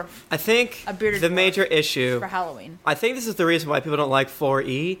a dwarf I think A bearded the dwarf major issue... for Halloween. I think this is the reason why people don't like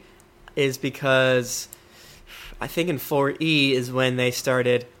 4E, is because I think in 4E is when they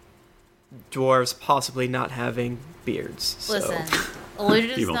started dwarves possibly not having beards. So. Listen, Aludra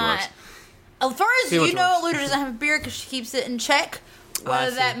does Female not. dwarves. As far as Female you know, dwarves. Aludra doesn't have a beard because she keeps it in check. I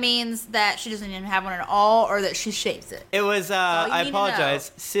Whether see. that means that she doesn't even have one at all, or that she shaves it. It was, all you I need to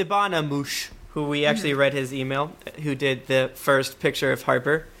apologize, Sibana Moosh, who we actually read his email, who did the first picture of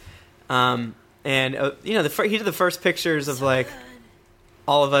Harper. And, you know, he did the first pictures of, like,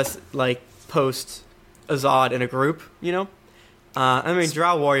 all of us, like, post Azad in a group, you know? I mean,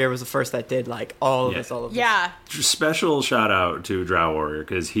 Drow Warrior was the first that did, like, all of us. Yeah. Special shout out to Drow Warrior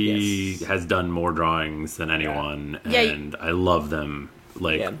because he has done more drawings than anyone, Yeah. and I love them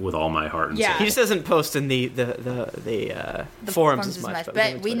with all my heart and Yeah. soul. He just doesn't post in the forums as much.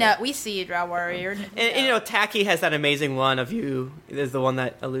 But we know, we see you, Drow Warrior. And you know, Tacky has that amazing one of you. Is the one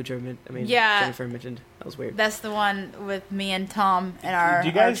that Aludra, Yeah. Jennifer mentioned. That was weird. That's the one with me and Tom and our, Do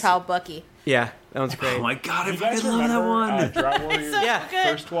you guys- our child Bucky. Yeah, that one's great. Oh my god, I You guys fucking love that remember one. Drow Warrior's Yeah. good.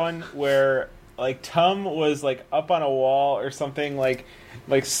 first one where like Tum was like up on a wall or something, like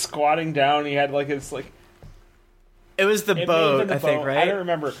squatting down. He had like his like It was the it may have boat, been the I think, boat. right? I don't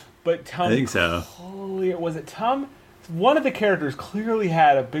remember, but Tum. I think so. Clearly, was it Tum? One of the characters clearly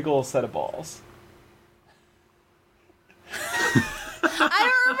had a big old set of balls.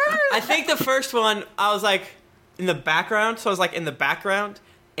 I don't remember. I think the first one, I was like in the background, so I was like in the background,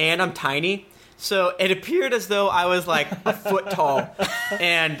 and I'm tiny. So it appeared as though I was like a foot tall,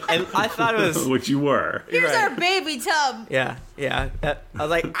 and I thought it was Which you were. Here's right. our baby Tom. yeah. I was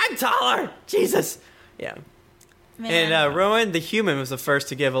like, I'm taller, Jesus, yeah. Man. And Rowan the human was the first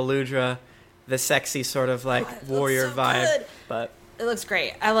to give Aludra the sexy sort of like it looks warrior so vibe, good. but It looks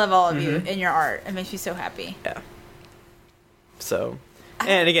great. I love all of you in your art. It makes me so happy. yeah. So,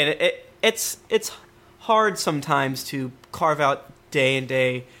 and again, it's hard sometimes to carve out day and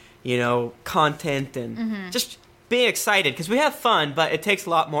day, you know, content and just being excited because we have fun, but it takes a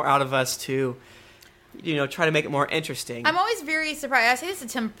lot more out of us to, you know, try to make it more interesting. I'm always very surprised. I say this to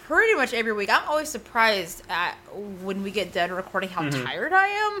Tim pretty much every week. I'm always surprised at when we get done recording how tired I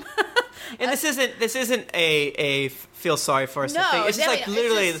am. And this isn't a feel sorry for us No, thing. It's just like definitely.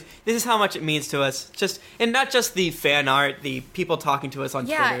 literally, It's just- this is how much it means to us. Just and not just the fan art, the people talking to us on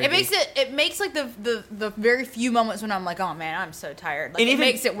Yeah, Twitter. it makes like the very few moments when I'm like, oh man, I'm so tired. Like, and it even,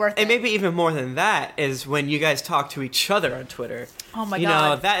 makes it worth it. And maybe even more than that is when you guys talk to each other on Twitter. Oh my you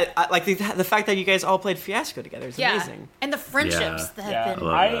God. know that like the fact that you guys all played Fiasco together is yeah, amazing. and the friendships Yeah. that have Yeah, been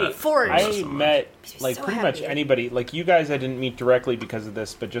love that. forged. I met like so pretty much happy. anybody. Like you guys, I didn't meet directly because of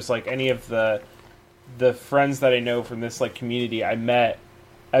this, but just like any of the friends that I know from this like community, I met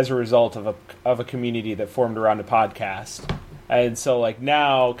as a result of a community that formed around a podcast. And so like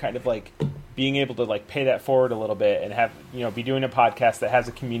now, kind of like being able to like pay that forward a little bit and have be doing a podcast that has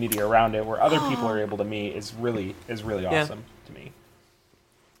a community around it where other people are able to meet is really awesome to me.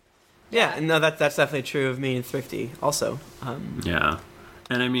 Yeah, no, that's definitely true of me and Thrifty also. Yeah.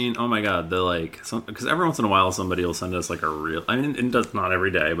 And I mean, oh my god, because every once in a while somebody will send us like a real, I mean, it does not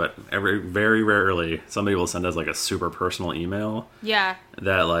every day, but very rarely somebody will send us like a super personal email. Yeah.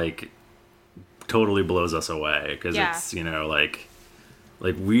 That like totally blows us away because it's,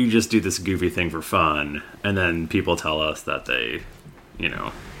 like we just do this goofy thing for fun, and then people tell us that they,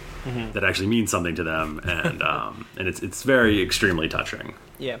 that actually means something to them, and it's very extremely touching.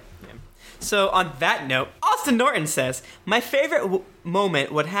 Yeah. So on that note, Austin Norton says, my favorite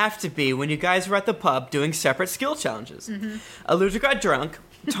moment would have to be when you guys were at the pub doing separate skill challenges. Mm-hmm. A loser got drunk,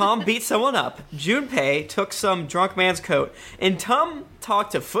 Tom beat someone up, Junpei took some drunk man's coat, and Tom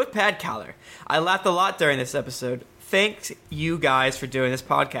talked to Footpad Caller. I laughed a lot during this episode. Thanks you guys for doing this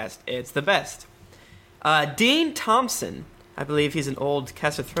podcast. It's the best. Dean Thompson, I believe he's an old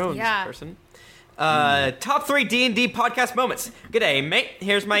Cast of Thrones person. Top 3 D&D podcast moments. G'day, mate.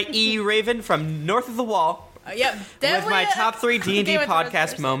 Here's my E-Raven from North of the Wall. Yep, with my top 3 D&D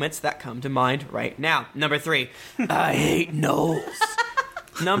podcast moments that come to mind right now. Number 3, I hate gnolls.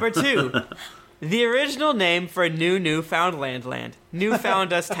 Number 2, the original name for New Newfoundland land.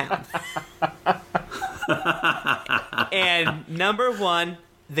 Newfoundus Town. And number 1,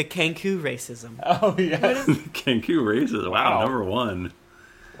 the Kenku racism. Oh, yeah. Kenku racism. Wow, number 1.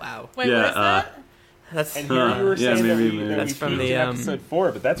 Wow. Wait, what is that? That's and here you were saying maybe. That's from the episode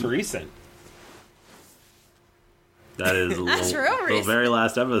 4, but that's recent. That is the very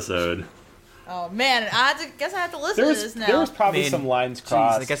last episode. Oh man, guess I have to listen to this now. There was probably some lines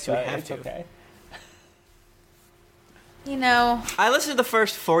crossed. I guess you would have to. Okay. I listened to the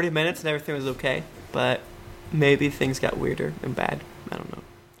first 40 minutes and everything was okay, but maybe things got weirder and bad. I don't know.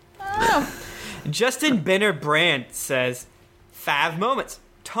 Oh. Justin Benner Brand says, 5 moments.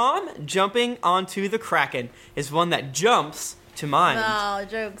 Tom jumping onto the Kraken is one that jumps to mind. Oh,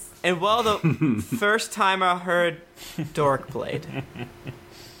 jokes. And the first time I heard Dork Blade.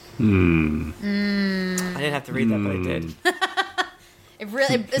 I didn't have to read that, but I did.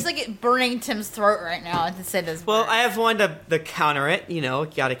 It's like it burning Tim's throat right now to say this. Well, I have one to counter it.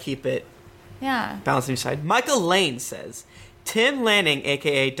 Gotta keep it balanced on your side. Michael Lane says, Tim Lanning,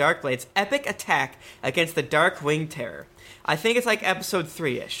 a.k.a. Darkblade's epic attack against the Dark Wing Terror. I think it's like episode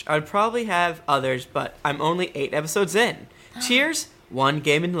 3-ish. I would probably have others, but I'm only 8 episodes in. Cheers, one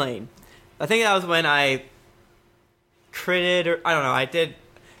Gaiman Lane. I think that was when I critted, or I don't know, I did.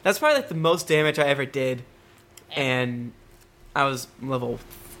 That's probably like the most damage I ever did, and I was level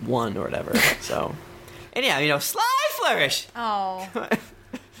 1 or whatever, so. And yeah, Sly Flourish! Oh.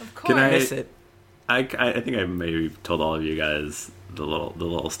 Of course. Can I miss it? I think I maybe told all of you guys the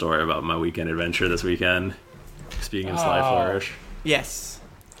little story about my weekend adventure this weekend. Speaking of Sly Flourish. Yes.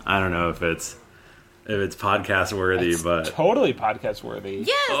 I don't know if it's podcast worthy, but totally podcast worthy.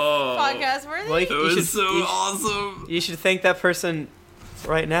 Yes, podcast worthy. Well, it was so awesome. You should thank that person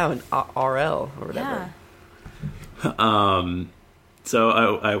right now in RL or whatever. Yeah. So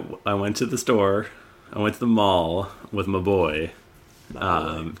I went to the store. I went to the mall with my boy.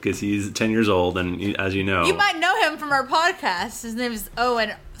 Because he's 10 years old, and as you know, you might know him from our podcast. His name is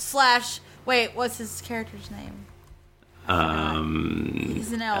Owen / wait, what's his character's name?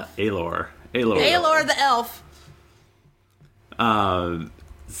 He's an elf. Alor the elf.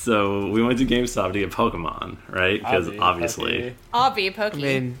 So we went to GameStop to get Pokemon, right? Because obviously, Poke. I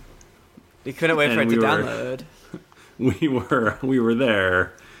mean, you couldn't wait for it to download. We were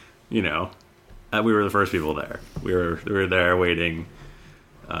there, we were the first people there. We were there waiting,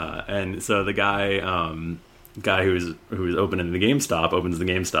 and so the guy who's opening the GameStop opens the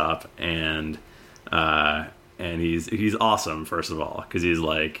GameStop, and he's awesome, first of all, because he's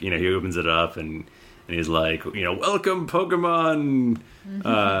like, he opens it up and he's like, welcome Pokemon.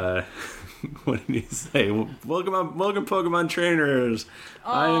 What did he say? Welcome Pokemon trainers.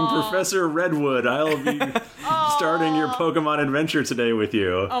 I am Professor Redwood. I'll be starting your Pokemon adventure today with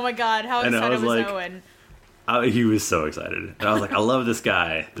you. Oh my god, how excited was Owen? He was so excited. And I was like, I love this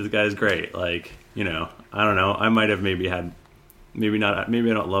guy. This guy's great. Like, I don't know. I might have maybe I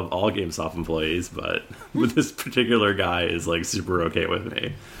don't love all GameStop employees, but this particular guy is like super okay with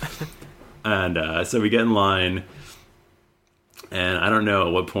me. And so we get in line, and I don't know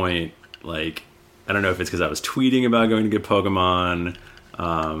at what point, like, I don't know if it's because I was tweeting about going to get Pokemon,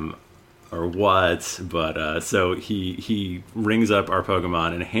 or what, but so he rings up our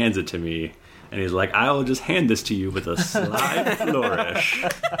Pokemon and hands it to me, and he's like, I will just hand this to you with a Sly Flourish.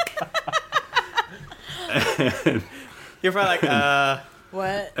 And you're probably like,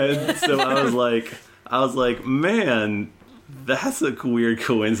 What? And so I was like, man, that's a weird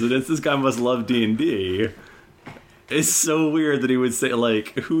coincidence. This guy must love D&D. It's so weird that he would say,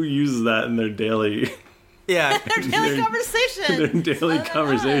 like, who uses that in their daily... Yeah. Their daily conversation. Their daily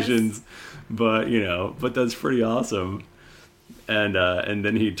conversations. But, but that's pretty awesome. And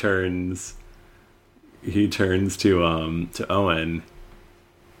then he turns to Owen,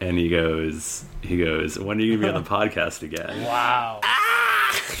 and he goes, when are you gonna be on the podcast again? Wow.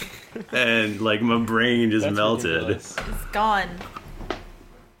 And like my brain just That's melted. ridiculous. It's gone.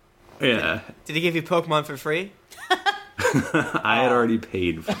 Yeah. Did he give you Pokemon for free? I had already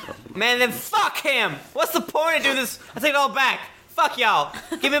paid for them. Man, then fuck him! What's the point of doing this? I take it all back. Fuck y'all.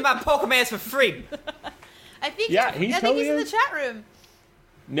 Give me my Pokemans for free. I think he totally he's in the is. chat room.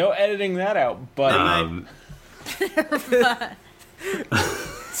 No editing that out, but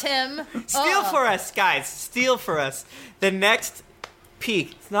Tim. Steal for us, guys. Steal for us. The next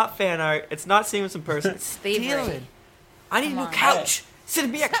peak. It's not fan art. It's not seeing us in person. It's stealing. I need a new couch. Sit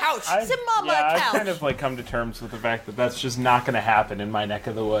me a couch. Sit on my I've couch. kind of like come to terms with the fact that that's just not going to happen in my neck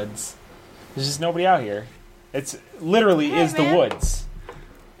of the woods. There's just nobody out here. It's literally is man. the woods.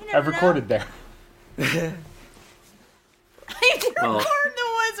 I've recorded there. I did record in the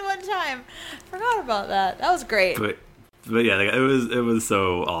woods one time. Forgot about that. That was great. But yeah, like, it was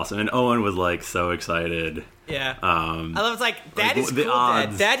so awesome, and Owen was like so excited. Yeah. I love it's like Daddy's the cool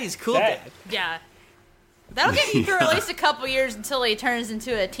odds. dad. Daddy's cool dad. Yeah. That'll get you through at least a couple years until he turns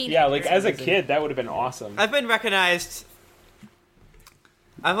into a teenager. Yeah, like as a kid, that would have been awesome. I've been recognized.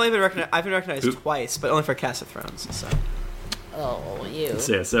 I've been recognized twice, but only for Cast of Thrones. So. Oh, you.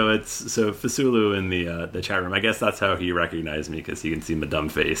 So yeah, so Fasulu in the chat room. I guess that's how he recognized me, because he can see my dumb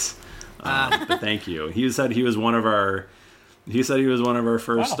face. But thank you. He said he was one of our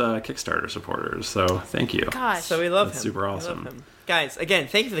first Kickstarter supporters. So thank you. Gosh. So we love That's him. super awesome. We love him. Guys, again,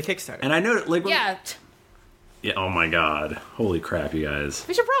 thank you for the Kickstarter. And I know, like, Yeah. yeah. Oh my God! Holy crap, you guys!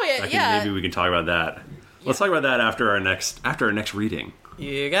 We should probably, Maybe we can talk about that. Let's talk about that after our next reading.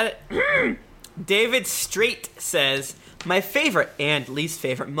 You got it. David Straight says, my favorite and least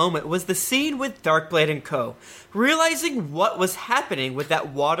favorite moment was the scene with Darkblade and Co. Realizing what was happening with that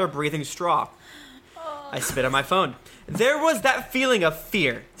water-breathing straw. I spit on my phone. There was that feeling of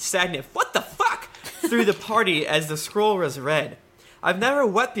fear, sadness, what the fuck, through the party as the scroll was read. I've never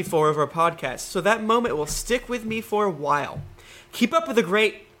wept before over a podcast, so that moment will stick with me for a while. Keep up with the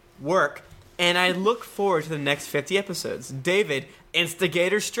great work, and I look forward to the next 50 episodes. David,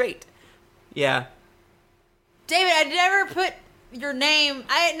 Instigator Straight. Yeah. David, I never put your name.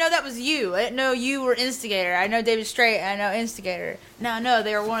 I didn't know that was you. I didn't know you were Instigator. I know David Straight, and I know Instigator. No,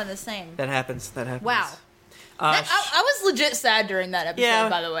 they were one and the same. That happens. Wow. I was legit sad during that episode,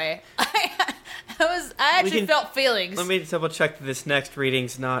 by the way. I actually felt feelings. Let me double check that this next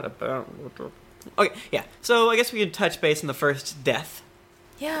reading's not about... Okay, yeah. So I guess we can touch base on the first death.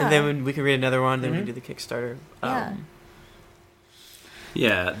 Yeah. And then we can read another one, then we can do the Kickstarter. Yeah.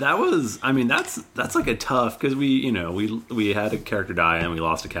 Yeah, that was. I mean, that's like a tough, because we had a character die and we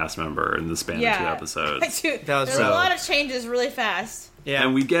lost a cast member in the span of 2 episodes. There's a lot of changes really fast. Yeah,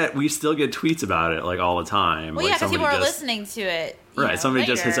 and we still get tweets about it like all the time. Well, like, yeah, because people are listening to it. Right, somebody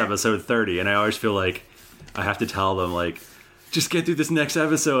just hits later. episode 30, and I always feel like I have to tell them, like, just get through this next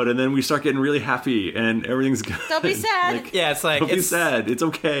episode, and then we start getting really happy, and everything's good. Don't be sad. Like, yeah, it's like... Don't be sad. It's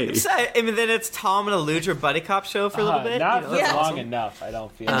okay. It's sad. I mean, then it's Tom and Eludra buddy cop show for a little bit. Not for long awesome. enough, I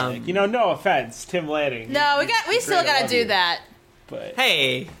don't feel like. No offense, Tim Lanning. No, we still got to do that. But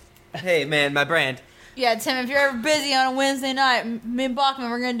hey, man, my brand. Yeah, Tim, if you're ever busy on a Wednesday night, me and Bachman,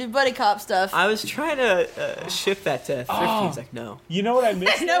 we're going to do buddy cop stuff. I was trying to shift that to 15. He's like, no. You know what I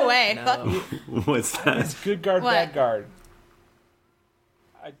missed? No way. No. Fuck you. What's that? It's Good Guard, What? Bad Guard.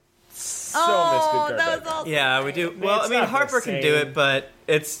 I so miss Good Guard, that Bad was Guard. awesome. Yeah, we do. Well, It's I mean, not the Harper can do same. it, but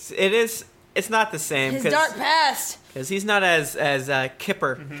it's not the same. His dark past. Because he's not as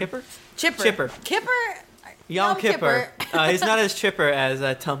Kipper. Mm-hmm. Kipper? Chipper. Young Yum Kipper. He's not as chipper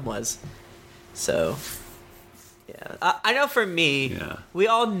as Tom was. So, yeah. I know for me, we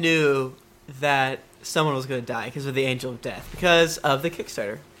all knew that someone was going to die because of the Angel of Death, because of the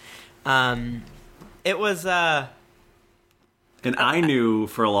Kickstarter. It was... And I knew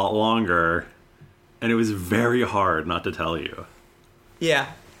for a lot longer, and it was very hard not to tell you. Yeah,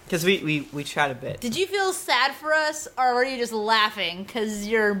 because we chat a bit. Did you feel sad for us, or were you just laughing because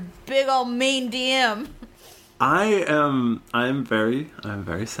you're a big old mean DM? I'm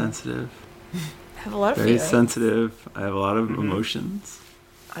very sensitive. I have a lot of Very feelings. sensitive. I have a lot of emotions.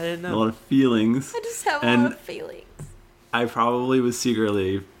 I didn't A know. lot of feelings. I just have a And lot of feelings. I probably was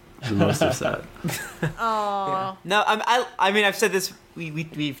secretly the most upset. Oh. No, I mean, I've said this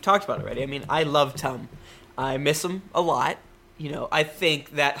we've talked about it already. I mean, I love Tum. I miss him a lot. You know, I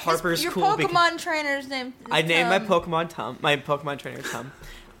think that Harper's your cool. Pokemon trainer's name. I named my Pokemon Tum. My Pokemon trainer Tum.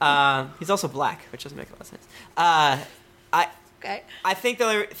 He's also black, which doesn't make a lot of sense. Okay. I think the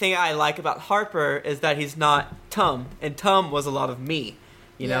only thing I like about Harper is that he's not Tum, and Tum was a lot of me.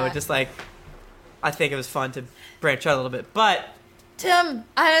 You know, just like I think it was fun to branch out a little bit. But Tim,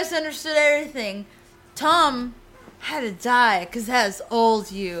 I misunderstood everything. Tom had to die because that's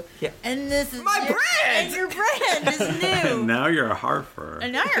old you. Yeah. And this is my brand. And your brand is new. And now you're a Harper.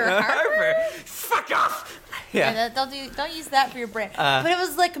 And now you're a Harper. Fuck off. Yeah. Yeah, don't use that for your brand. But it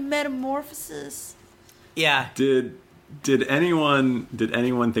was like a metamorphosis. Yeah. Did anyone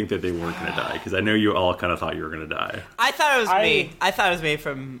think that they weren't gonna die? Because I know you all kind of thought you were gonna die. I thought it was me. I thought it was me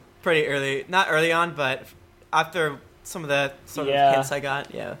from pretty early, not early on, but after some of the sort of hints I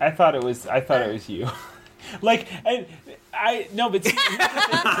got. Yeah. I thought it was you. Like, but see,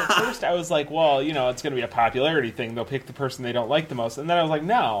 at first I was like, well, you know, it's going to be a popularity thing. They'll pick the person they don't like the most, and then I was like,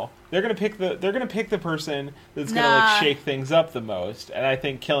 no, they're going to pick the person that's going to like shake things up the most. And I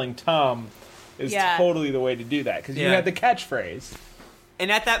think killing Tom is totally the way to do that because you had the catchphrase.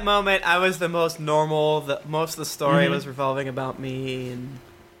 And at that moment, I was the most normal. Most of the story was revolving about me and.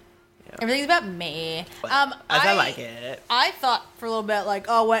 Everything's about me. I like it. I thought for a little bit like,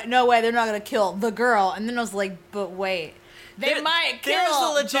 oh, wait, no way, they're not going to kill the girl. And then I was like, but wait. They might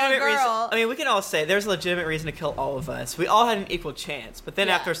kill the girl. Reason. I mean, we can all say there's a legitimate reason to kill all of us. We all had an equal chance. But then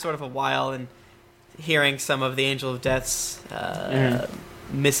after sort of a while and hearing some of the Angel of Death's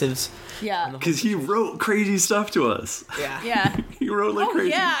missives. Yeah. Because he wrote crazy stuff to us. Yeah. He wrote like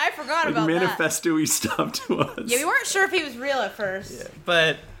crazy. Yeah, I forgot about that. Manifesto-y stuff to us. Yeah, we weren't sure if he was real at first. Yeah.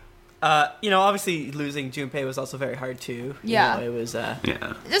 But... you know, obviously losing Junpei was also very hard too. Yeah, it was.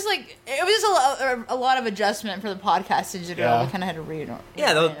 Just like it was just a lot of adjustment for the podcast to do. We kind of had to read.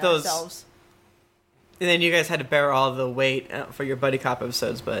 Those. Ourselves. And then you guys had to bear all the weight for your buddy cop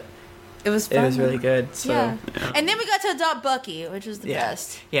episodes, but it was fun. It was really good. So. Yeah. And then we got to adopt Bucky, which was the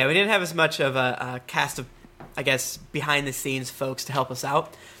best. Yeah, we didn't have as much of a cast of, I guess, behind the scenes folks to help us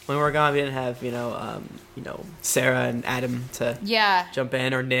out. When we were gone, we didn't have, Sarah and Adam to jump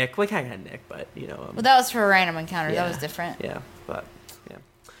in, or Nick. We kind of had Nick, but, well, that was for a random encounter. That was different. Yeah, but,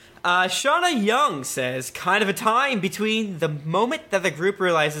 Shauna Young says, kind of a time between the moment that the group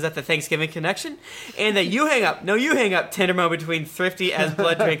realizes that the Thanksgiving connection and that you hang up. No, you hang up. Tender moment between Thrifty as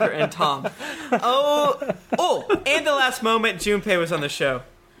Blood Drinker and Tom. And the last moment Junpei was on the show.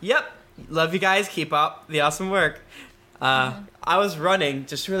 Yep. Love you guys. Keep up the awesome work. I was running,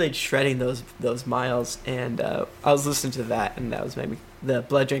 just really shredding those miles, and I was listening to that, and that was maybe the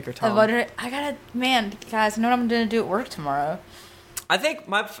Blood Drinker Tom. Guys, I know what I'm going to do at work tomorrow. I think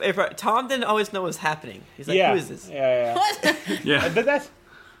my favorite, Tom didn't always know what was happening. He's like, who is this? Yeah. What? Yeah. But that's...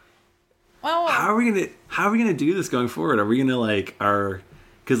 Well, how are we gonna do this going forward? Are we gonna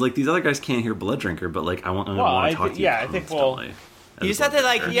because these other guys can't hear Blood Drinker, but I want to talk to you. I think you just have to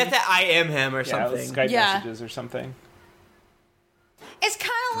you have to I am him or something. Skype messages or something. It's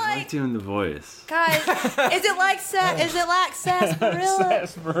kind of like doing the voice, guys. Is it like sarsaparilla?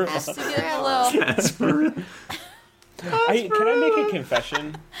 Sarsaparilla. Can I make a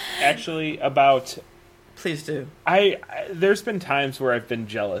confession? Actually, about. Please do. There's been times where I've been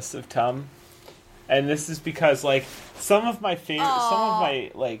jealous of Tom, and this is because some of my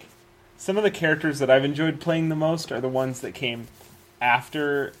favorite, some of the characters that I've enjoyed playing the most are the ones that came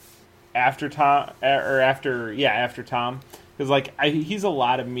after Tom, after Tom. Because he's a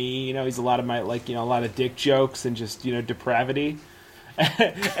lot of me, he's a lot of my a lot of dick jokes and just depravity.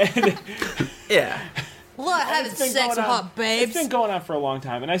 Yeah. Look, having sex with hot babes. It's been going on for a long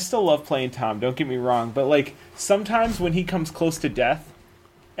time, and I still love playing Tom. Don't get me wrong, but sometimes when he comes close to death,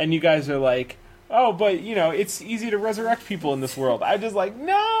 and you guys are like, "Oh, but it's easy to resurrect people in this world," I'm just like,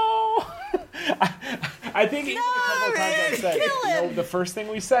 no. I think even a couple of times I've said, the first thing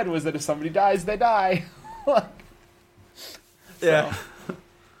we said was that if somebody dies, they die. Yeah.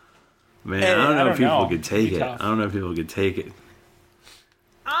 Man, I don't know if people could take it. I don't know if people could take it.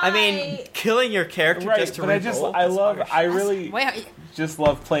 I mean, killing your character just to re-roll. I really just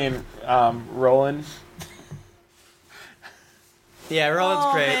love playing Roland. Yeah,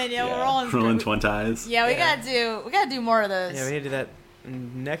 Roland's great. Man, Roland's Roland great. Twin-Ties. Yeah, we gotta do more of those. Yeah, we gotta do that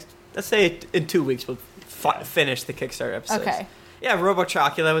next. Let's say in 2 weeks we'll finish the Kickstarter episodes. Okay. Yeah, Robo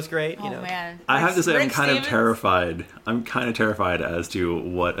Chocula was great. Man. I have to say, Rick I'm kind Stevens? of terrified. I'm kind of terrified as to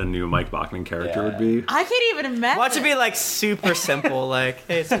what a new Mike Bachman character would be. I can't even imagine. Watch it be super simple, hey,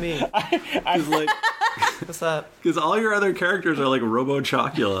 it's me. What's up? Because all your other characters are Robo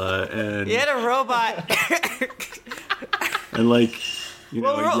Chocula and You had a robot. and you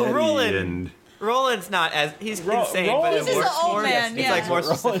know, Well, Yeti Roland- and Roland's not as he's insane, but Roland He's just more, an old more- man, He's yeah. like more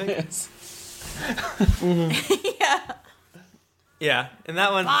That's what specific. Roland is. Yeah. Yeah, and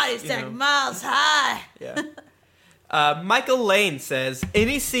that one. Body you stack know, miles high. yeah. Michael Lane says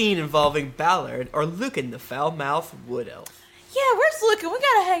any scene involving Ballard or Lucan the foul-mouthed wood elf. Yeah, where's Lucan? We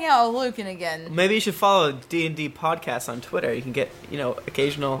gotta hang out with Lucan again. Maybe you should follow D&D podcast on Twitter. You can get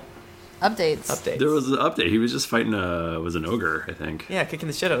occasional Updates. there was an update. He was just fighting was an ogre, I think. Yeah, kicking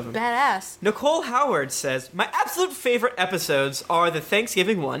the shit out of him. Badass. Nicole Howard says, my absolute favorite episodes are the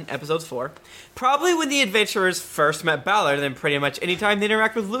Thanksgiving one, episodes 4. Probably when the adventurers first met Ballard, and then pretty much any time they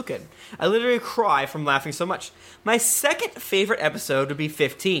interact with Lucan. I literally cry from laughing so much. My second favorite episode would be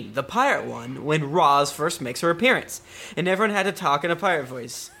 15, the pirate one, when Roz first makes her appearance, and everyone had to talk in a pirate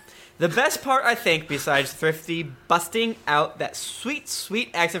voice. The best part, I think, besides Thrifty busting out that sweet,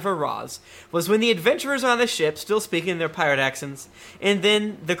 sweet accent for Roz, was when the adventurers on the ship still speaking their pirate accents, and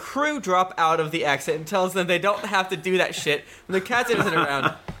then the crew drop out of the accent and tells them they don't have to do that shit when the captain isn't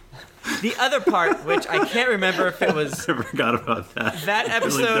around. The other part, which I can't remember if it was I forgot about that. that Really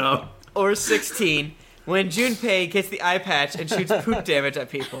episode dumb. or 16, when Junpei gets the eye patch and shoots poop damage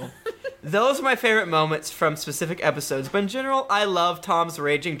at people. Those are my favorite moments from specific episodes, but in general, I love Tom's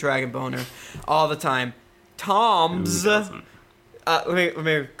raging dragon boner all the time. Tom's. Who doesn't? Let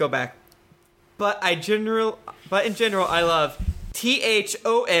me go back. But in general, I love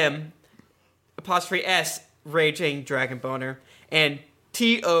THOM apostrophe S raging dragon boner and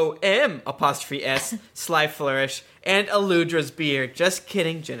TOM apostrophe S sly flourish and Eludra's beard. Just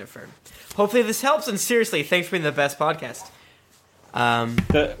kidding, Jennifer. Hopefully this helps, and seriously, thanks for being the best podcast.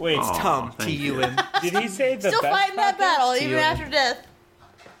 Wait, It's Tom, thank you. TUM. did he say the Still best fighting that podcast? battle, even you. after death.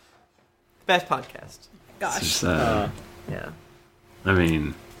 Best podcast. Gosh. Just, Yeah. I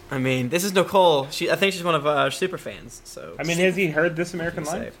mean, This is Nicole. I think she's one of our super fans. So I mean, has he heard This American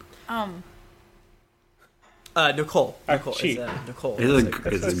say. Life? Nicole. Nicole. she. Nicole.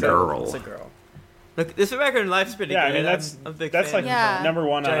 it's a girl. It's a girl. Look, This American Life is pretty Yeah, good. I mean that's I'm a big that's fan. like Yeah. number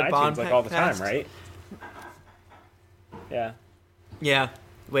one on Giant iTunes Bond like all the time, cast. right? Yeah. Yeah.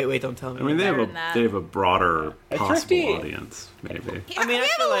 Wait, don't tell me. I mean, they Better than that. have a broader possible Thrifty- audience, maybe. I mean, I we have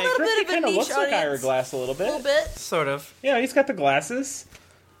feel a like little Thrifty bit of a kind of niche looks like Ira audience. Glass a little A little bit. bit. sort of. Yeah, he's got the glasses.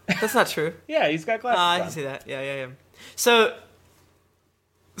 That's not true. Yeah, he's got glasses. I on. can see that. Yeah.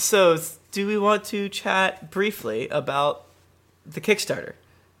 So, do we want to chat briefly about the Kickstarter?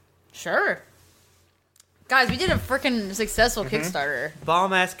 Sure. Guys, we did a freaking successful Kickstarter.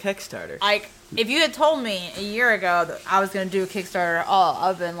 Bomb ass Kickstarter. Like, if you had told me a year ago that I was going to do a Kickstarter,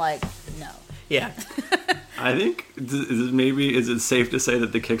 I've been like, no. Yeah. I think is it safe to say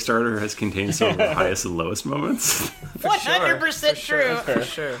that the Kickstarter has contained some of the highest and lowest moments? 100% true. For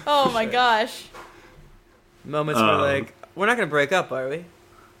sure. Oh my gosh. Moments where like we're not gonna break up, are we?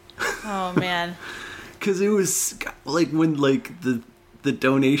 Oh man. Because it was like when like the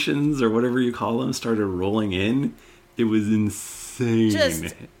donations or whatever you call them started rolling in, it was insane.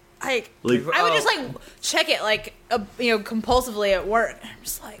 Just like I would just like check it like compulsively at work. I'm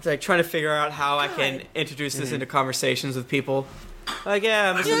just like It's like trying to figure out how I can introduce this into conversations with people. Like,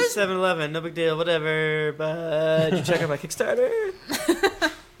 yeah, I'm just at 7-Eleven, no big deal, whatever. But did you check out my Kickstarter?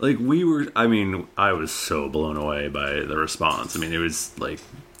 Like I was so blown away by the response. I mean, it was like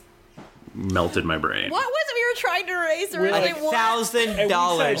melted my brain. what was it we were trying to raise originally? Like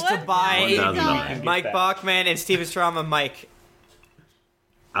 $1,000 to buy $1,000. Mike Bachman and Steven Strom a mic.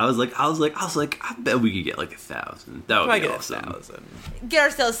 I was like, I bet we could get like 1,000. That would Probably be get awesome. 1,000. Get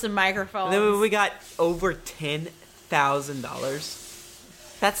ourselves some microphones. And then we got over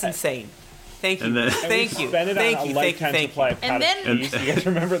 $10,000. That's insane. Thank you. And then- Thank you. Spend it Thank on you. a Thank you. lifetime Thank supply you. of powdered then- cheese. You guys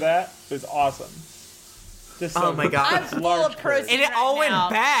remember that? It was awesome. Just Oh my God. I'm full of protein. And it all right now.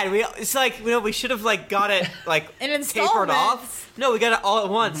 went bad. It's like we should have like got it like In tapered off. installments. No, we got it all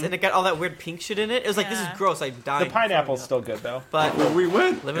at once, and it got all that weird pink shit in it. It was like this is Yeah. gross. I'm dying. The pineapple's still good though. But Well, we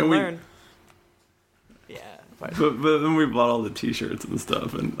went live and we- learn. Yeah. But then we bought all the T-shirts and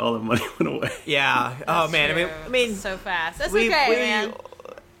stuff, and all the money went away. Yeah. Oh man. True. I mean, so fast. That's we okay, man.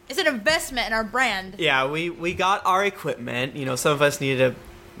 It's an investment in our brand. yeah, we got our equipment. You know, some of us needed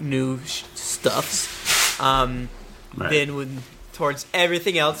new stuffs. Right. Then towards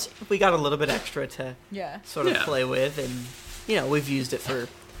everything else, we got a little bit extra to Yeah. sort of Yeah. play with, and we've used it for.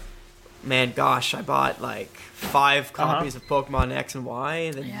 Man, gosh, I bought like 5 copies of Pokemon X and Y,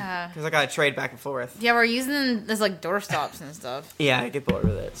 and then Yeah. because I got to trade back and forth. Yeah, we're using them as like doorstops and stuff. Yeah, I get bored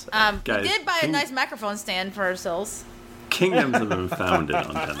with it. So. Guys, we did buy a nice microphone stand for ourselves. Kingdoms have been founded on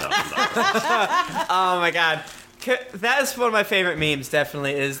 $10,000. Oh my God, That is one of my favorite memes.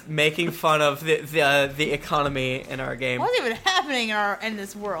 Definitely is making fun of the economy in our game. What's even happening in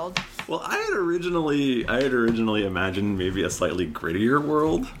this world? Well, I had originally imagined maybe a slightly grittier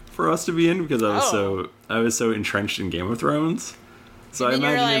world for us to be in because I was so entrenched in Game of Thrones. So I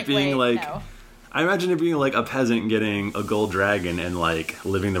imagine it being I imagine it being like a peasant getting a gold dragon and like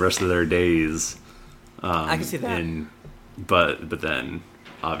living the rest of their days. I can see that. But then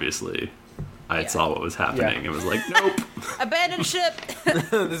obviously I saw what was happening and was like, nope. Abandoned ship.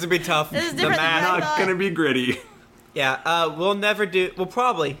 This would be tough. This is different than I Not gonna be gritty. Yeah, we'll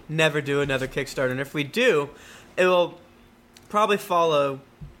probably never do another Kickstarter, and if we do, it will probably follow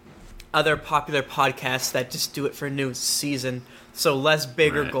other popular podcasts that just do it for a new season. So less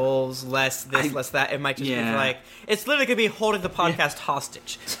bigger goals, less this, less that. It might just be like, it's literally going to be holding the podcast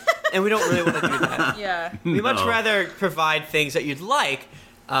hostage. And we don't really want to do that. Yeah. We'd much rather provide things that you'd like,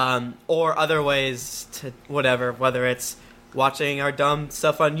 or other ways to whatever, whether it's watching our dumb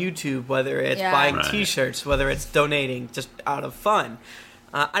stuff on YouTube, whether it's buying t-shirts, whether it's donating just out of fun.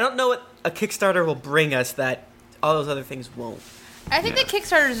 I don't know what a Kickstarter will bring us that all those other things won't. I think the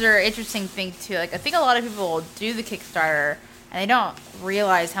Kickstarters are an interesting thing, too. Like, I think a lot of people will do the Kickstarter, and they don't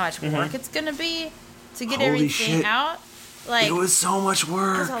realize how much work it's going to be to get everything out. Like, it was so much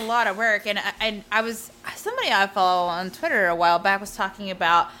work. It was a lot of work. And somebody I follow on Twitter a while back was talking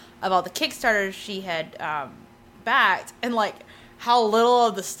about the Kickstarters she had backed, and, like, how little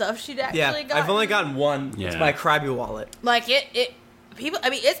of the stuff she'd actually gotten. I've only gotten one. Yeah. It's my Krabby Wallet. Like, people, I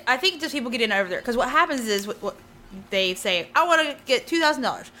mean, I think just people get in over there. Because what happens is, what they say, I want to get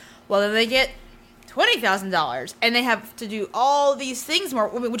 $2,000. Well, then they get $20,000, and they have to do all these things more,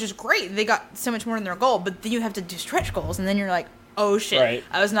 which is great. They got so much more than their goal, but then you have to do stretch goals, and then you're like, oh shit,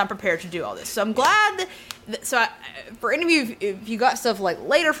 I was not prepared to do all this. So I'm glad. For any of you, if you got stuff like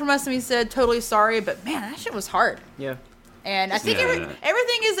later from us, and we said totally sorry, but man, that shit was hard. Yeah. And I think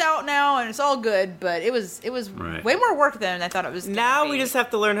everything is out now, and it's all good. But it was way more work than I thought it was. Now we just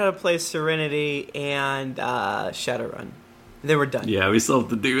have to learn how to play Serenity and Shadowrun. Then we're done. Yeah, we still have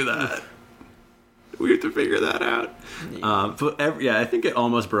to do that. We have to figure that out. I think it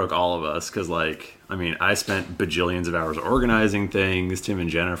almost broke all of us because, like, I mean, I spent bajillions of hours organizing things. Tim and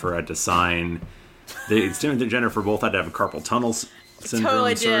Jennifer had to sign. Tim and Jennifer both had to have carpal tunnel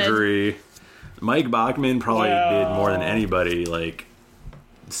syndrome surgery. Mike Bachman probably did more than anybody, like,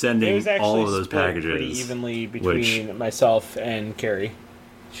 sending all of those packages. Pretty evenly between myself and Carrie.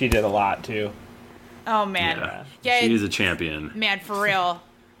 She did a lot too. Oh man, yeah, she's a champion. Man, for real.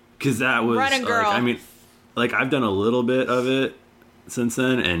 Because that was, running girl. I mean, like, I've done a little bit of it since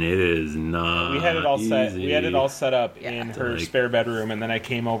then, and it is not. We had it all set. We had it all set up in her like, spare bedroom, and then I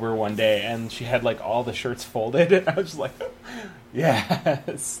came over one day, and she had like all the shirts folded, and I was just like,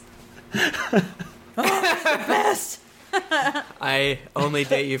 yes. Oh, that's the best. I only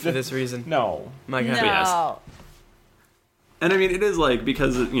date you for this reason. No. My God. No. Yes. And I mean, it is like,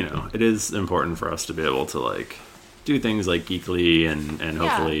 because, you know, it is important for us to be able to, like, do things like Geekly and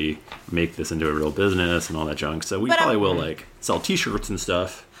hopefully make this into a real business and all that junk. So we probably will, like, sell t-shirts and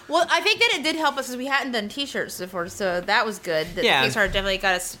stuff. Well, I think that it did help us because we hadn't done t-shirts before, so that was good. The Kickstarter definitely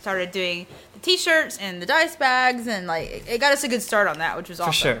got us started doing the t-shirts and the dice bags, and, like, it got us a good start on that, which was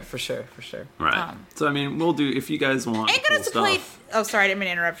awesome. For sure. Right. So, I mean, we'll do, if you guys want and got us to play. Oh, sorry, I didn't mean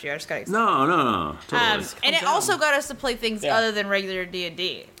to interrupt you. I just got excited. No. Totally. And it also got us to play things other than regular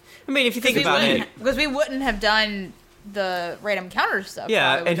D&D. I mean, if you think about it, because we wouldn't have done the random encounter stuff.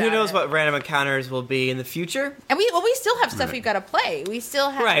 Yeah, and who knows what random encounters will be in the future? And we still have stuff we've got to play. We still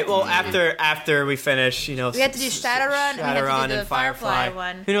have Well, after we finish, you know, we have to do Shadowrun, and we have to do the Firefly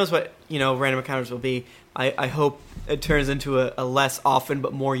one. Who knows what, you know, random encounters will be? I hope it turns into a less often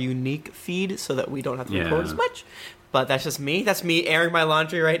but more unique feed so that we don't have to record as much. But that's just me. That's me airing my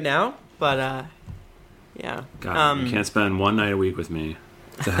laundry right now. But yeah. God, you can't spend one night a week with me.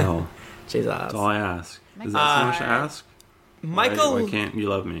 What the hell? Jesus. That's all I ask. Is that so much to ask? Michael, why can't you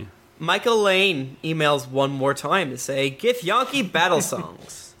love me? Michael Lane emails one more time to say, Githyanki battle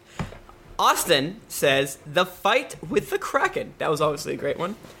songs. Austin says, The Fight with the Kraken. That was obviously a great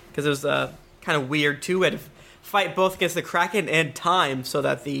one, because it was kind of weird, too. We had to fight both against the Kraken and time so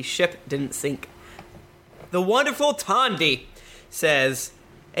that the ship didn't sink. The Wonderful Tandi says,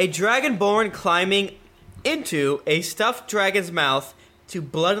 A dragonborn climbing into a stuffed dragon's mouth to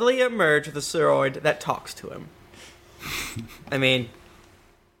bloodily emerge with a sword that talks to him. I mean,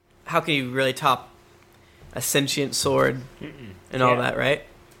 how can you really top a sentient sword and all that, right?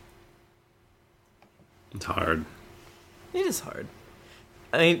 It's hard. It is hard.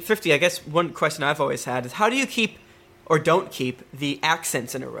 I mean, Thrifty, I guess one question I've always had is how do you keep or don't keep the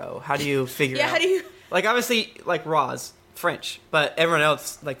accents in a row? How do you figure out? Like, obviously, like, Roz, French, but everyone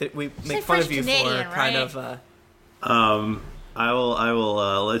else, like, we make fun French of you Canadian, for kind right? of, I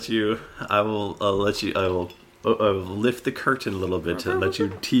will let you lift the curtain a little bit to let you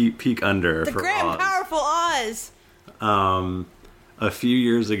peek under The for great and Oz. powerful Oz. A few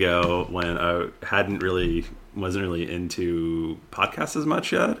years ago, when I wasn't really into podcasts as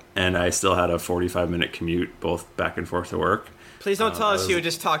much yet, and I still had a 45-minute commute both back and forth to work. please don't tell us you would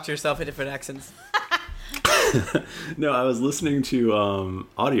just talk to yourself in different accents. No, I was listening to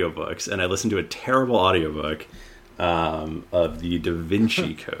audiobooks, and I listened to a terrible audiobook of the Da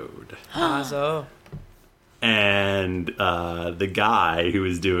Vinci Code. So. And the guy who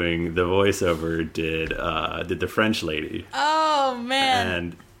was doing the voiceover did the French lady. Oh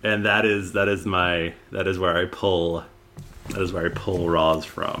man! And that is where I pull Roz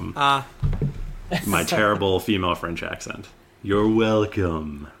from. My terrible female French accent. You're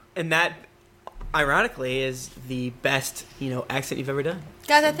welcome. And that, ironically, is the best, accent you've ever done.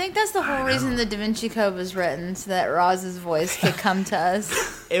 Guys, I think that's the whole reason the Da Vinci Code was written, so that Roz's voice could come to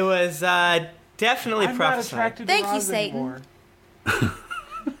us. It was definitely I'm not prophesied. attracted to Thank you, Roz Satan. anymore.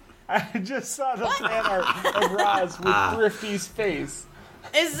 I just saw the fan art of Roz with Thrifty's face.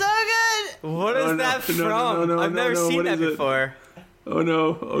 It's so good. What is that from? I've never seen that before. Oh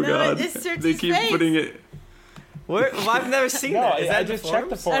no! Oh No, god! it's Cersei's They keep face. putting it. Well, I've never seen No, that. Is I that just the checked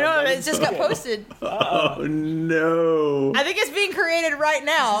the forums? forums. I know, I it just got posted. Oh no! I think it's being created right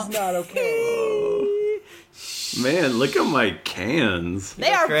now. It's not okay. Man, look at my cans.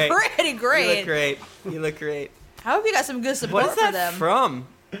 They are great. pretty You great. look great. You look great. I hope you got some good support What is for that them. from?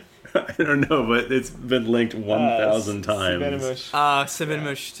 I don't know, but it's been linked 1,000 times.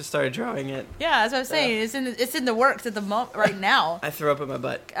 Sabinamush just started drawing it. Yeah, that's what I'm saying. It's in the works at the moment right now. I threw up in my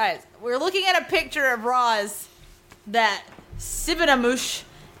butt. Guys, we're looking at a picture of Roz that Sibinamush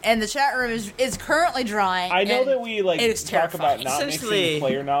in the chat room is currently drawing. I know and that we it's talk about terrifying. not Essentially- mixing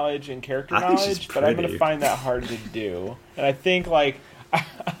player knowledge and character I think she's knowledge, but I'm going to pretty. find that hard to do. And I think I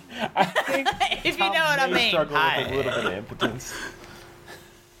think If you know what I may mean. struggle with a little bit of impotence.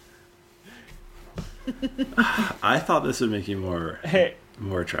 I thought this would make you more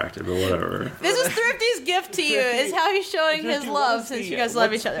attractive, but whatever. This is Thrifty's gift to you, is how he's showing his love since you guys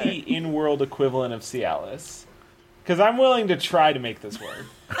love each other. What's the in-world equivalent of Cialis? Because I'm willing to try to make this work.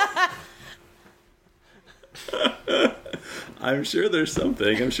 I'm sure there's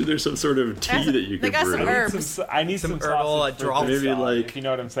something. I'm sure there's some sort of tea that you they could got some brew. herbs. I need some herbal sausage for draw. this Maybe song, like if you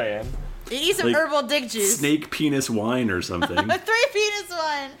know what I'm saying. You need some like herbal dick juice. Snake penis wine or something. 3 penis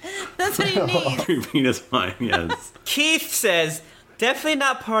wine. That's what he needs. Penis wine, yes. Keith says, definitely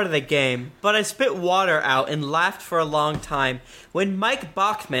not part of the game, but I spit water out and laughed for a long time when Mike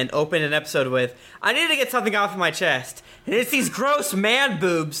Bachman opened an episode with, I need to get something off my chest, and it's these gross man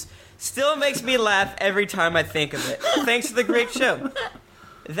boobs. Still makes me laugh every time I think of it. Thanks for the great show.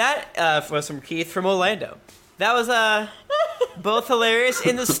 That was from Keith from Orlando. That was both hilarious,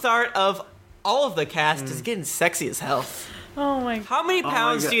 and the start of all of the cast is getting sexy as hell. Oh my god. How many my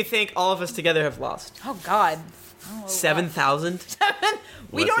pounds God. do you think all of us together have lost? Oh god. 7,000?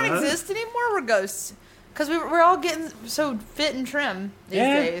 We What's don't that? exist anymore, we're ghosts. Because we're all getting so fit and trim these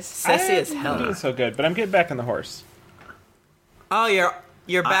days. Sassy as hell. I'm doing so good, but I'm getting back on the horse. Oh,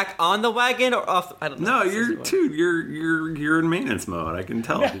 you're back on the wagon or off? I don't know. No, you're in maintenance mode. I can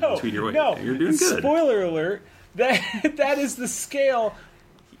tell between your weight. No, You're doing good. Spoiler alert. That is the scale.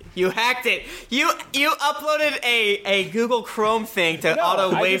 You hacked it. You uploaded a Google Chrome thing to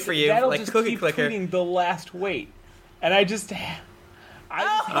auto weigh for you, that'll like just cookie keep clicker. tweeting the last weight, and I just haven't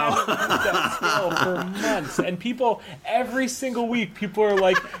used that scale for months. And people, every single week, people are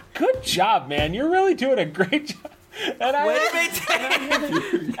like, "Good job, man! You're really doing a great job." And Way to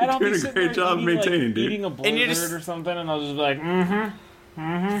maintain. and I'll be doing a sitting great there job eating, maintaining, like, dude. eating a And blizzard you're just- or something, and I'll just be like,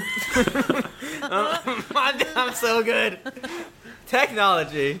 I'm so good.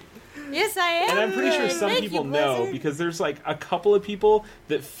 Technology. Yes, I am. And I'm pretty sure some Thank people you, know Blizzard. because there's like a couple of people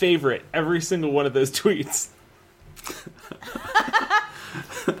that favorite every single one of those tweets.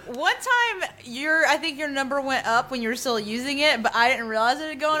 One time, I think your number went up when you were still using it, but I didn't realize it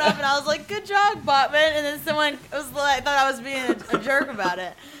had gone up, and I was like, "Good job, Botman!" And then someone was like, thought I was being a jerk about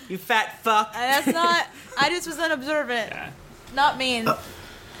it. You fat fuck. And that's not. I just was unobservant. Not mean.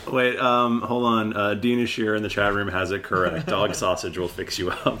 Wait, hold on. Dina Shear in the chat room has it correct. Dog sausage will fix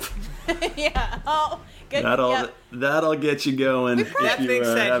you up. Yeah. Oh, good. That'll get you going if That you being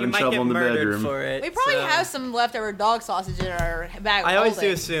said, you having might trouble get in the murdered bedroom. for it. We probably so- have some leftover dog sausage in our bag. I always do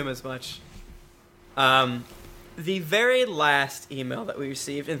holding. assume as much. the very last email that we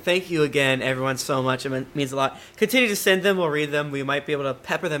received, and thank you again, everyone, so much. It means a lot. Continue to send them. We'll read them. We might be able to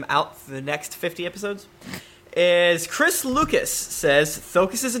pepper them out for the next 50 episodes. Is Chris Lucas says,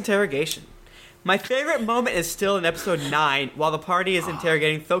 Thocus' interrogation. My favorite moment is still in episode 9 while the party is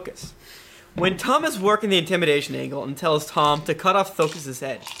interrogating Thocus. When Tom is working the intimidation angle and tells Tom to cut off Thocus'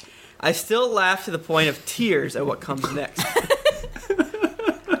 head, I still laugh to the point of tears at what comes next.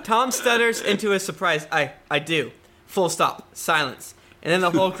 Tom stutters into a surprise, I do. Full stop. Silence. And then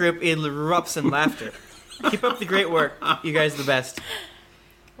the whole group erupts in laughter. Keep up the great work. You guys are the best.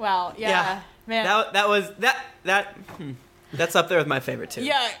 Wow, yeah. Man. That's up there with my favorite too.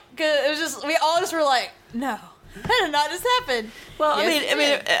 Yeah, because it was just, we all just were like, no, that did not just happen. Well, Yes, I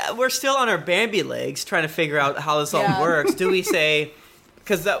mean, we're still on our Bambi legs trying to figure out how this all works. Do we say,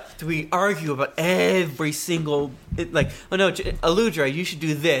 because do we argue about every single, like, oh no, Aludra, you should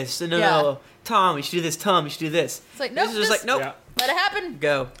do this. No, Tom, you should do this. Tom, you should do this. It's like, nope, This is just like, nope. Let it happen.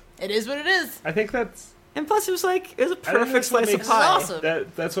 Go. It is what it is. I think that's... And plus, it was a perfect slice of makes, pie. Awesome.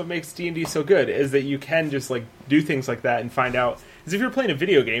 That's what makes D&D so good, is that you can just, like, do things like that and find out. Because if you're playing a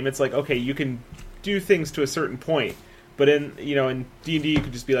video game, it's like, okay, you can do things to a certain point. But in D&D, you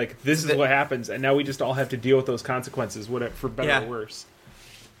could just be like, this is what happens, and now we just all have to deal with those consequences, whatever, for better or worse.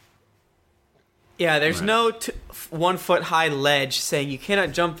 Yeah, there's no 1 foot high ledge saying you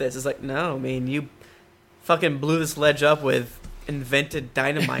cannot jump this. It's like, no, man, you fucking blew this ledge up with invented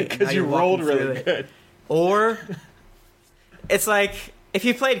dynamite. Because you rolled really good. Or it's like if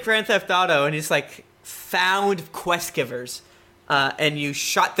you played Grand Theft Auto and you just like found quest givers and you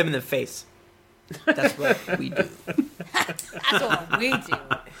shot them in the face. That's what we do. That's what we do.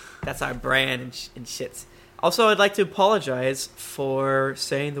 That's our brand and shits. Also, I'd like to apologize for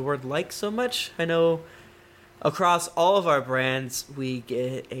saying the word like so much. I know across all of our brands we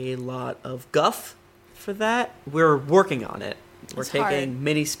get a lot of guff for that. We're working on it. We're taking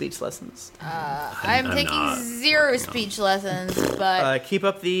mini speech lessons. I'm taking 0 speech lessons, but keep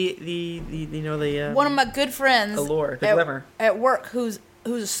up the one of my good friends allure, the glamour at work, who's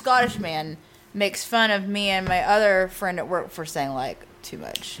a Scottish man, makes fun of me and my other friend at work for saying like too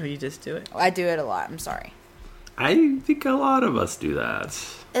much. You just do it. I do it a lot. I'm sorry. I think a lot of us do that.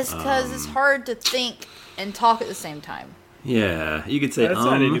 It's because it's hard to think and talk at the same time. Yeah, you could say That's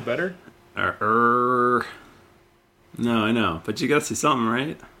not any better. No, I know, but you gotta say something,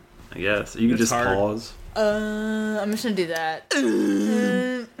 right? I guess you can just pause. I'm just gonna do that.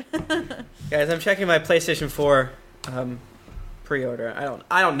 Guys, I'm checking my PlayStation 4 pre-order.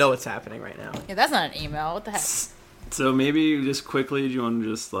 I don't know what's happening right now. Yeah, that's not an email. What the heck? So maybe just quickly, do you want to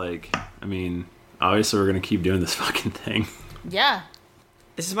just like? I mean, obviously we're gonna keep doing this fucking thing. Yeah.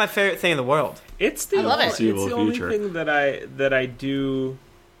 This is my favorite thing in the world. It's the only thing that I do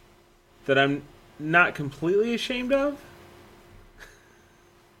that I'm not completely ashamed of.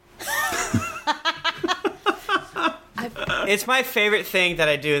 It's my favorite thing that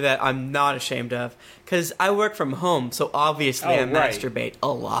I do that I'm not ashamed of, because I work from home, so obviously I masturbate a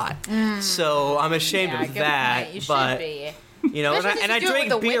lot. So I'm ashamed of that. You but should be. You know, and I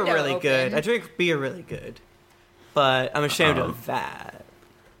drink beer really good. I drink beer really good, but I'm ashamed of that.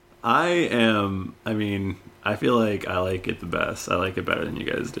 I mean, I feel like I like it the best. I like it better than you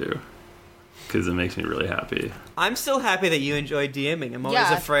guys do, because it makes me really happy. I'm still happy that you enjoy DMing. I'm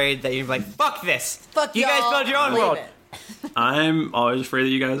always afraid that you're like, fuck this. Fuck you guys build your own world. I'm always afraid that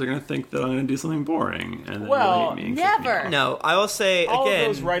you guys are going to think that I'm going to do something boring. And then you'll hate me and kick me never. off. No, I will say all again. All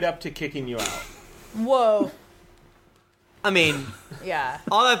goes right up to kicking you out. Whoa. I mean, yeah.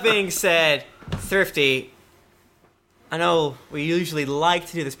 All that being said, Thrifty, I know we usually like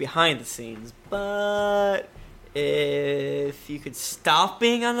to do this behind the scenes, but if you could stop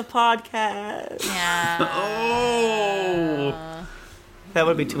being on the podcast. Yeah. Oh. That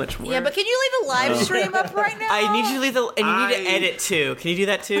would be too much work. Yeah, but can you leave the live stream up right now? I need you to leave and you need to edit too. Can you do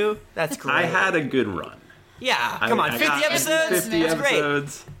that too? That's great. I had a good run. Yeah, come on, 50 episodes? 50 That's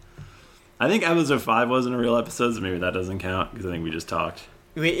episodes. Great. I think episode 5 wasn't a real episode, so maybe that doesn't count, because I think we just talked.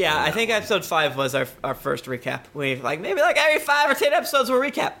 I think episode 5 was our first recap. We maybe every 5 or 10 episodes we'll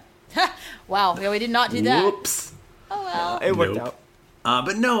recap. Wow, yeah, we did not do that. Whoops. Oh well. It worked out.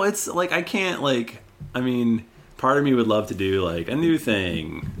 But no, it's like I can't part of me would love to do like a new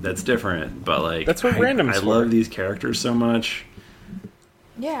thing that's different, but like that's what random's I love these characters so much.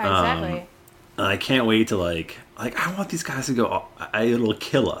 Yeah, exactly. And I can't wait to like I want these guys to go. It'll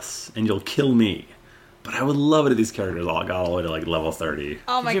kill us, and you'll kill me. But I would love it if these characters all got all the way to like level 30.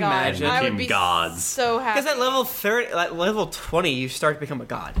 Oh my god, I would be gods. so happy. Because at level 30, like level 20, you start to become a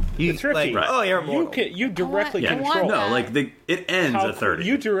god. It's tricky. Right. Oh, you're immortal. You directly control. No, like it ends at 30.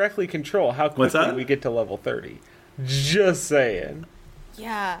 You directly control how quickly we get to level 30. Just saying.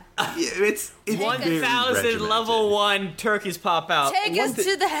 Yeah. It's 1,000 level 1 turkeys pop out. Take us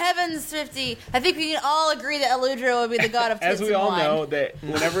to the heavens, Thrifty. I think we can all agree that Eludra would be the god of tits. As we all know, that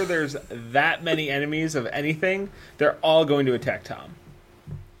whenever there's that many enemies of anything, they're all going to attack Tom.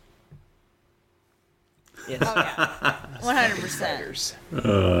 Yes. Oh, yeah. 100%.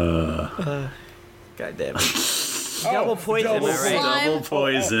 God damn it. Double poison, am I right? Double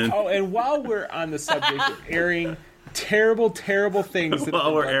poison. Oh, and while we're on the subject of airing terrible things that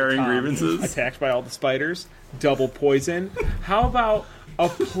while we're airing grievances, attacked by all the spiders, double poison. How about a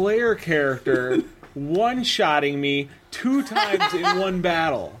player character one-shotting me 2 times in one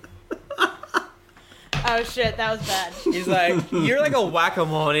battle? Oh shit, that was bad. He's like, you're like a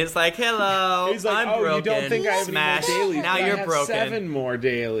whack-a-mole, and it's like, hello, He's like, I'm broken. You don't think I have Smash. any more dailies? Now I you're have broken. 7 more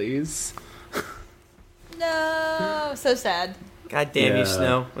dailies. No, so sad. God damn Yeah. you,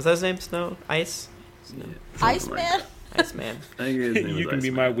 Snow. Was that his name? Snow? Ice? Snow. Iceman? Iceman. I think his name You was can be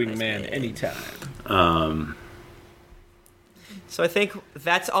Iceman. my wingman anytime. So I think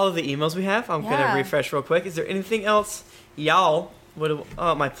that's all of the emails we have. I'm Yeah. gonna refresh real quick. Is there anything else y'all would?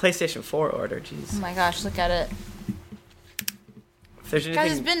 Oh, my PlayStation 4 order. Jeez. Oh my gosh, look at it. If there's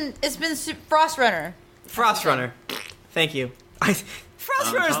Guys, anything, it's been Frost Runner. Frost Runner. Thank you. Frost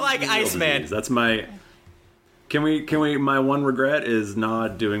Runner's Tom's like venereal Iceman. disease. That's my. Can we? My one regret is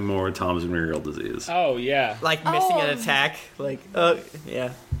not doing more Tom's venereal disease. Oh yeah. Like missing an attack. Like,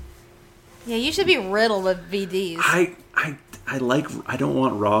 yeah. Yeah, you should be riddled with VDs. I don't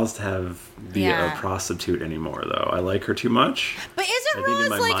want Roz to be Yeah. a prostitute anymore, though. I like her too much. But isn't I think in Roz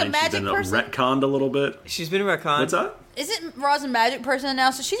my like mind a magic she's been person? retconned a little bit. She's been retconned. What's that? Isn't Roz a magic person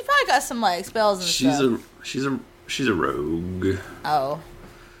now? So she's probably got some like spells and stuff. She's a rogue. Oh.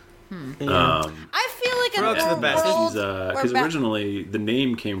 I feel like in Rogue's a the best. world Because where originally the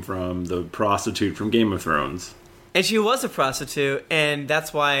name came from the prostitute from Game of Thrones. And she was a prostitute, and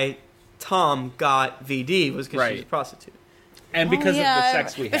that's why Tom got VD, was because she was a prostitute. And because yeah, of the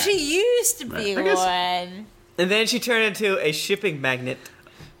sex we had. But she used to be I guess- one. And then she turned into a shipping magnet.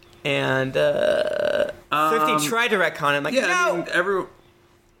 And 50 tried to retcon him. Like, Yeah, no! I mean,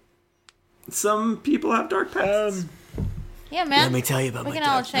 some people have dark pasts. Yeah, man. Let me tell you about we my can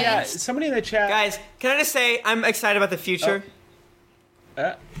all dark change. Yeah, somebody in the chat. Guys, can I just say, I'm excited about the future.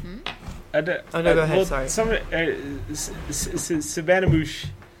 No, go ahead, sorry. Savannah Moosh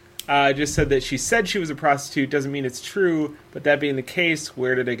just said that she said she was a prostitute. Doesn't mean it's true, but that being the case,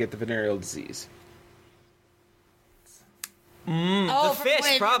 where did I get the venereal disease? Oh, The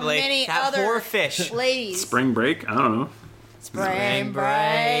fish, probably. Many That other poor fish. ladies. Spring break? I don't know. Spring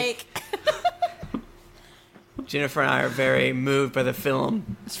break. Jennifer and I are very moved by the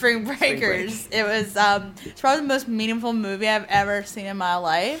film. Spring Breakers. It was it's probably the most meaningful movie I've ever seen in my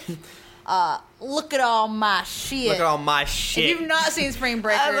life. Look at all my shit. Look at all my shit. If you've not seen Spring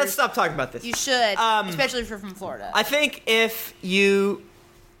Breakers, Let's stop talking about this. you should, especially if you're from Florida. I think if you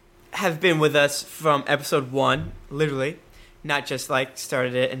have been with us from episode 1, literally, not just like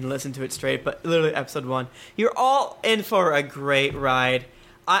started it and listened to it straight, but literally episode 1, you're all in for a great ride.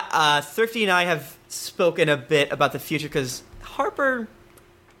 Thrifty and I have spoken a bit about the future because Harper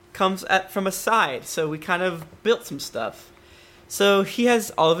comes from a side, so we kind of built some stuff. So he has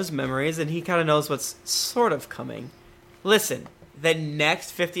all of his memories, and he kind of knows what's sort of coming. Listen, the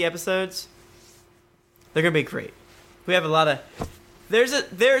next 50 episodes, they're gonna be great. We have a lot of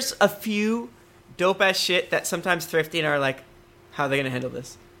there's a few dope ass shit that sometimes Thrifty and I are like, how are they gonna handle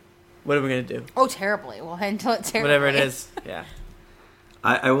this? What are we gonna do? Oh, terribly. We'll handle it terribly. Whatever it is, yeah.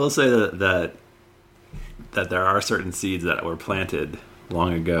 I will say that there are certain seeds that were planted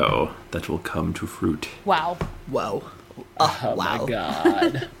long ago that will come to fruit. Wow. Whoa. Oh wow. my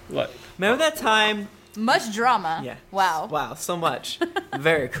god. Look. Remember that time? Much drama. Yeah. Wow. Wow, so much.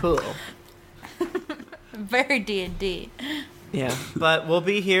 Very cool. Very D&D. Yeah, but we'll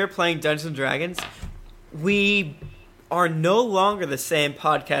be here playing Dungeons & Dragons. We are no longer the same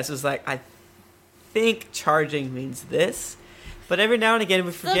podcast as, like, I think charging means this. But every now and again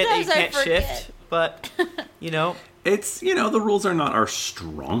we forget Sometimes I that you can't forget. shift. But, you know. It's, the rules are not our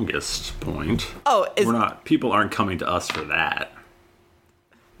strongest point. Oh, people aren't coming to us for that.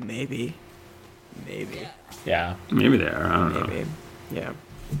 Maybe. Yeah. Maybe they are. I don't know. Maybe. Yeah.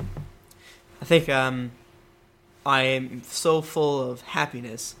 I think I am so full of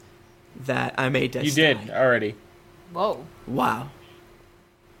happiness that I made Destiny. You did already. Whoa. Wow.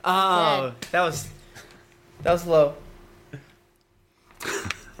 Oh, that was low.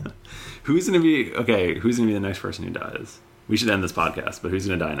 Who's gonna be the next person who dies? We should end this podcast, but who's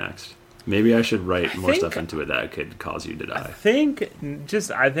gonna die next? Maybe I should write more stuff into it that could cause you to die. I think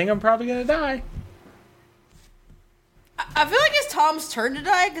I'm probably gonna die. I feel like it's Tom's turn to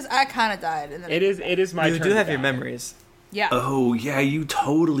die because I kind of died. And then It is my turn. You do have your memories. Yeah. Oh, yeah, you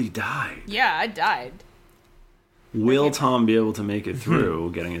totally died. Yeah, I died. Will Tom be able to make it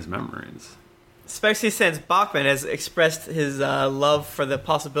through getting his memories? Especially since Bachman has expressed his love for the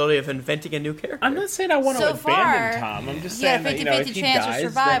possibility of inventing a new character. I'm not saying I want to So abandon far, Tom. I'm just you got saying a that, 50-50 if he chance of dies, then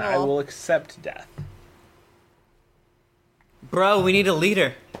survival. I will accept death. Bro, we need a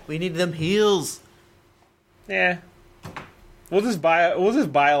leader. We need them heals. Yeah. We'll just buy a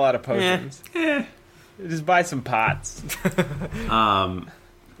lot of potions. Just buy some pots.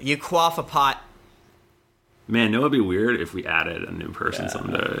 You quaff a pot. Man, no, it'd be weird if we added a new person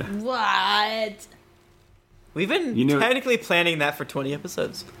someday. What? We've been technically planning that for 20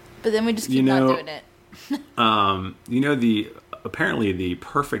 episodes. But then we just keep not doing it. Apparently the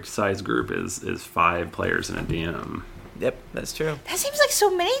perfect size group is 5 players and a DM. Yep, that's true. That seems like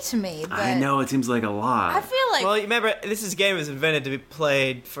so many to me. But I know, it seems like a lot. I feel like... Well, remember, this game was invented to be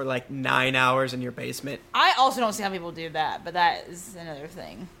played for like 9 hours in your basement. I also don't see how people do that, but that is another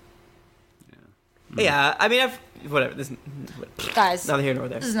thing. Yeah, I mean, whatever. Guys, neither here nor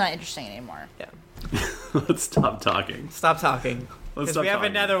there. This is not interesting anymore. Yeah. Let's stop talking. Stop talking. Let's Because stop we have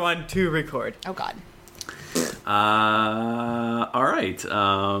talking. another one to record. Oh, God. All right.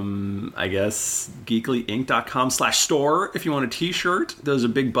 I guess geeklyinc.com/store if you want a t-shirt. There's a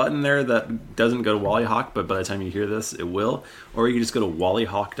big button there that doesn't go to Wallyhawk, but by the time you hear this, it will. Or you can just go to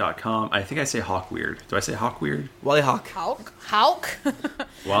wallyhawk.com. I think I say hawk weird. Do I say hawk weird? Wallyhawk. Hawk?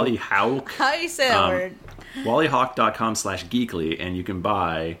 Wallyhawk. How do you say that word? Wallyhawk.com/geekly, and you can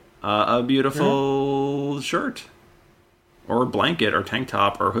buy a beautiful shirt or blanket or tank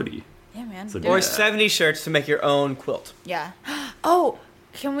top or hoodie. Yeah, man. So Or 70 shirts to make your own quilt. Yeah. Oh,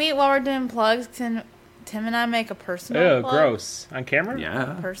 can we, while we're doing plugs, can Tim and I make a personal Ew, plug? gross. On camera?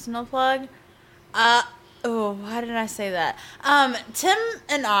 Yeah. Personal plug? Why did I say that? Tim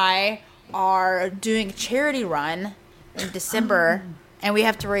and I are doing a charity run in December, and we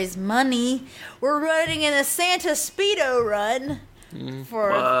have to raise money. We're running in a Santa Speedo run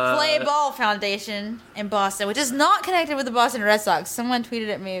for Play Ball Foundation in Boston, which is not connected with the Boston Red Sox. Someone tweeted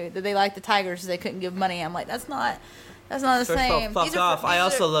at me that they like the Tigers, so they couldn't give money. I'm like, that's not the same. Fuck off. I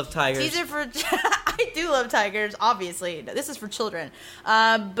also love Tigers. These are for. I do love Tigers. Obviously, this is for children.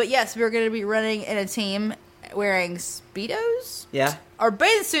 But yes, we're going to be running in a team wearing Speedos. Yeah. Or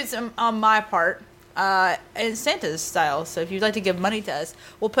bathing suits on my part. In Santa's style. So if you'd like to give money to us,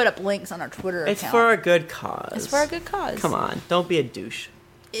 we'll put up links on our Twitter account. It's for a good cause. It's for a good cause. Come on. Don't be a douche.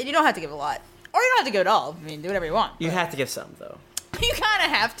 You don't have to give a lot. Or you don't have to give it all. I mean, do whatever you want. You have to give some, though. You kind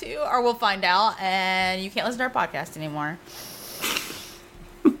of have to, or we'll find out, and you can't listen to our podcast anymore.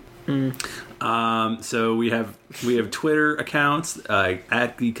 So we have Twitter accounts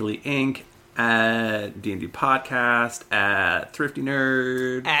at Geekly Inc., at D&D Podcast, at Thrifty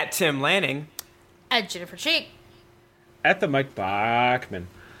Nerd, at Tim Lanning, at Jennifer Cheek, at the Mike Bachman.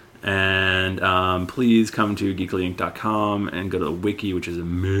 And please come to geeklyinc.com and go to the wiki, which is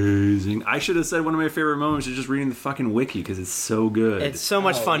amazing. I should have said one of my favorite moments is just reading the fucking wiki because it's so good. It's so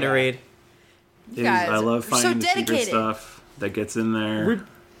much fun to read. I love finding the secret stuff that gets in there.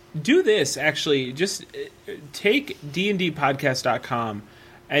 Do this, actually. Just take dndpodcast.com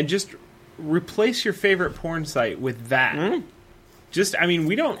and just replace your favorite porn site with that. Just, I mean,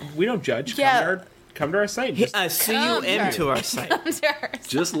 we don't judge. Yeah. Come to our site. See you into our site.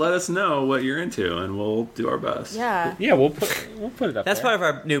 Just let us know what you're into, and we'll do our best. Yeah. Yeah, we'll put it up. That's there. part of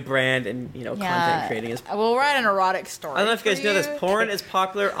our new brand and content creating. We'll write an erotic story. I don't know if you guys for know this. Porn is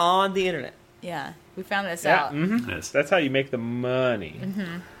popular on the internet. Yeah, we found this out. Mm-hmm. Yes. That's how you make the money.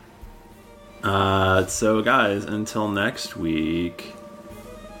 Mm-hmm. So guys, until next week,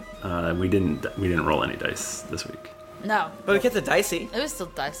 we didn't roll any dice this week. No. But we kept it dicey. It was still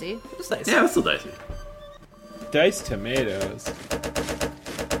dicey. It was dicey. Yeah, it was still dicey. Diced tomatoes.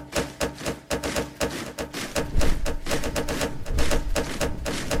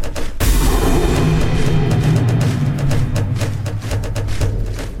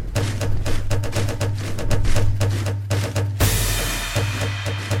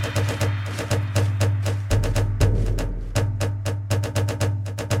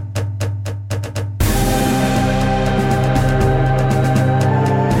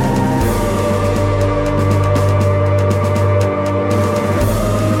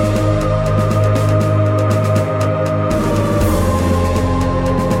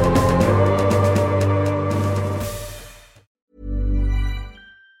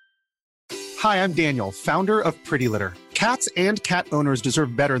 Hi, I'm Daniel, founder of Pretty Litter. Cats and cat owners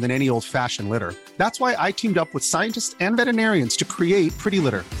deserve better than any old-fashioned litter. That's why I teamed up with scientists and veterinarians to create Pretty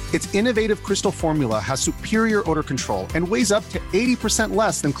Litter. Its innovative crystal formula has superior odor control and weighs up to 80%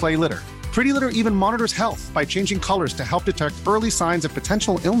 less than clay litter. Pretty Litter even monitors health by changing colors to help detect early signs of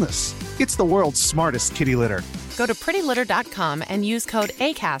potential illness. It's the world's smartest kitty litter. Go to prettylitter.com and use code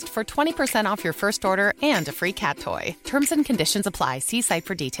ACAST for 20% off your first order and a free cat toy. Terms and conditions apply. See site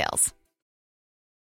for details.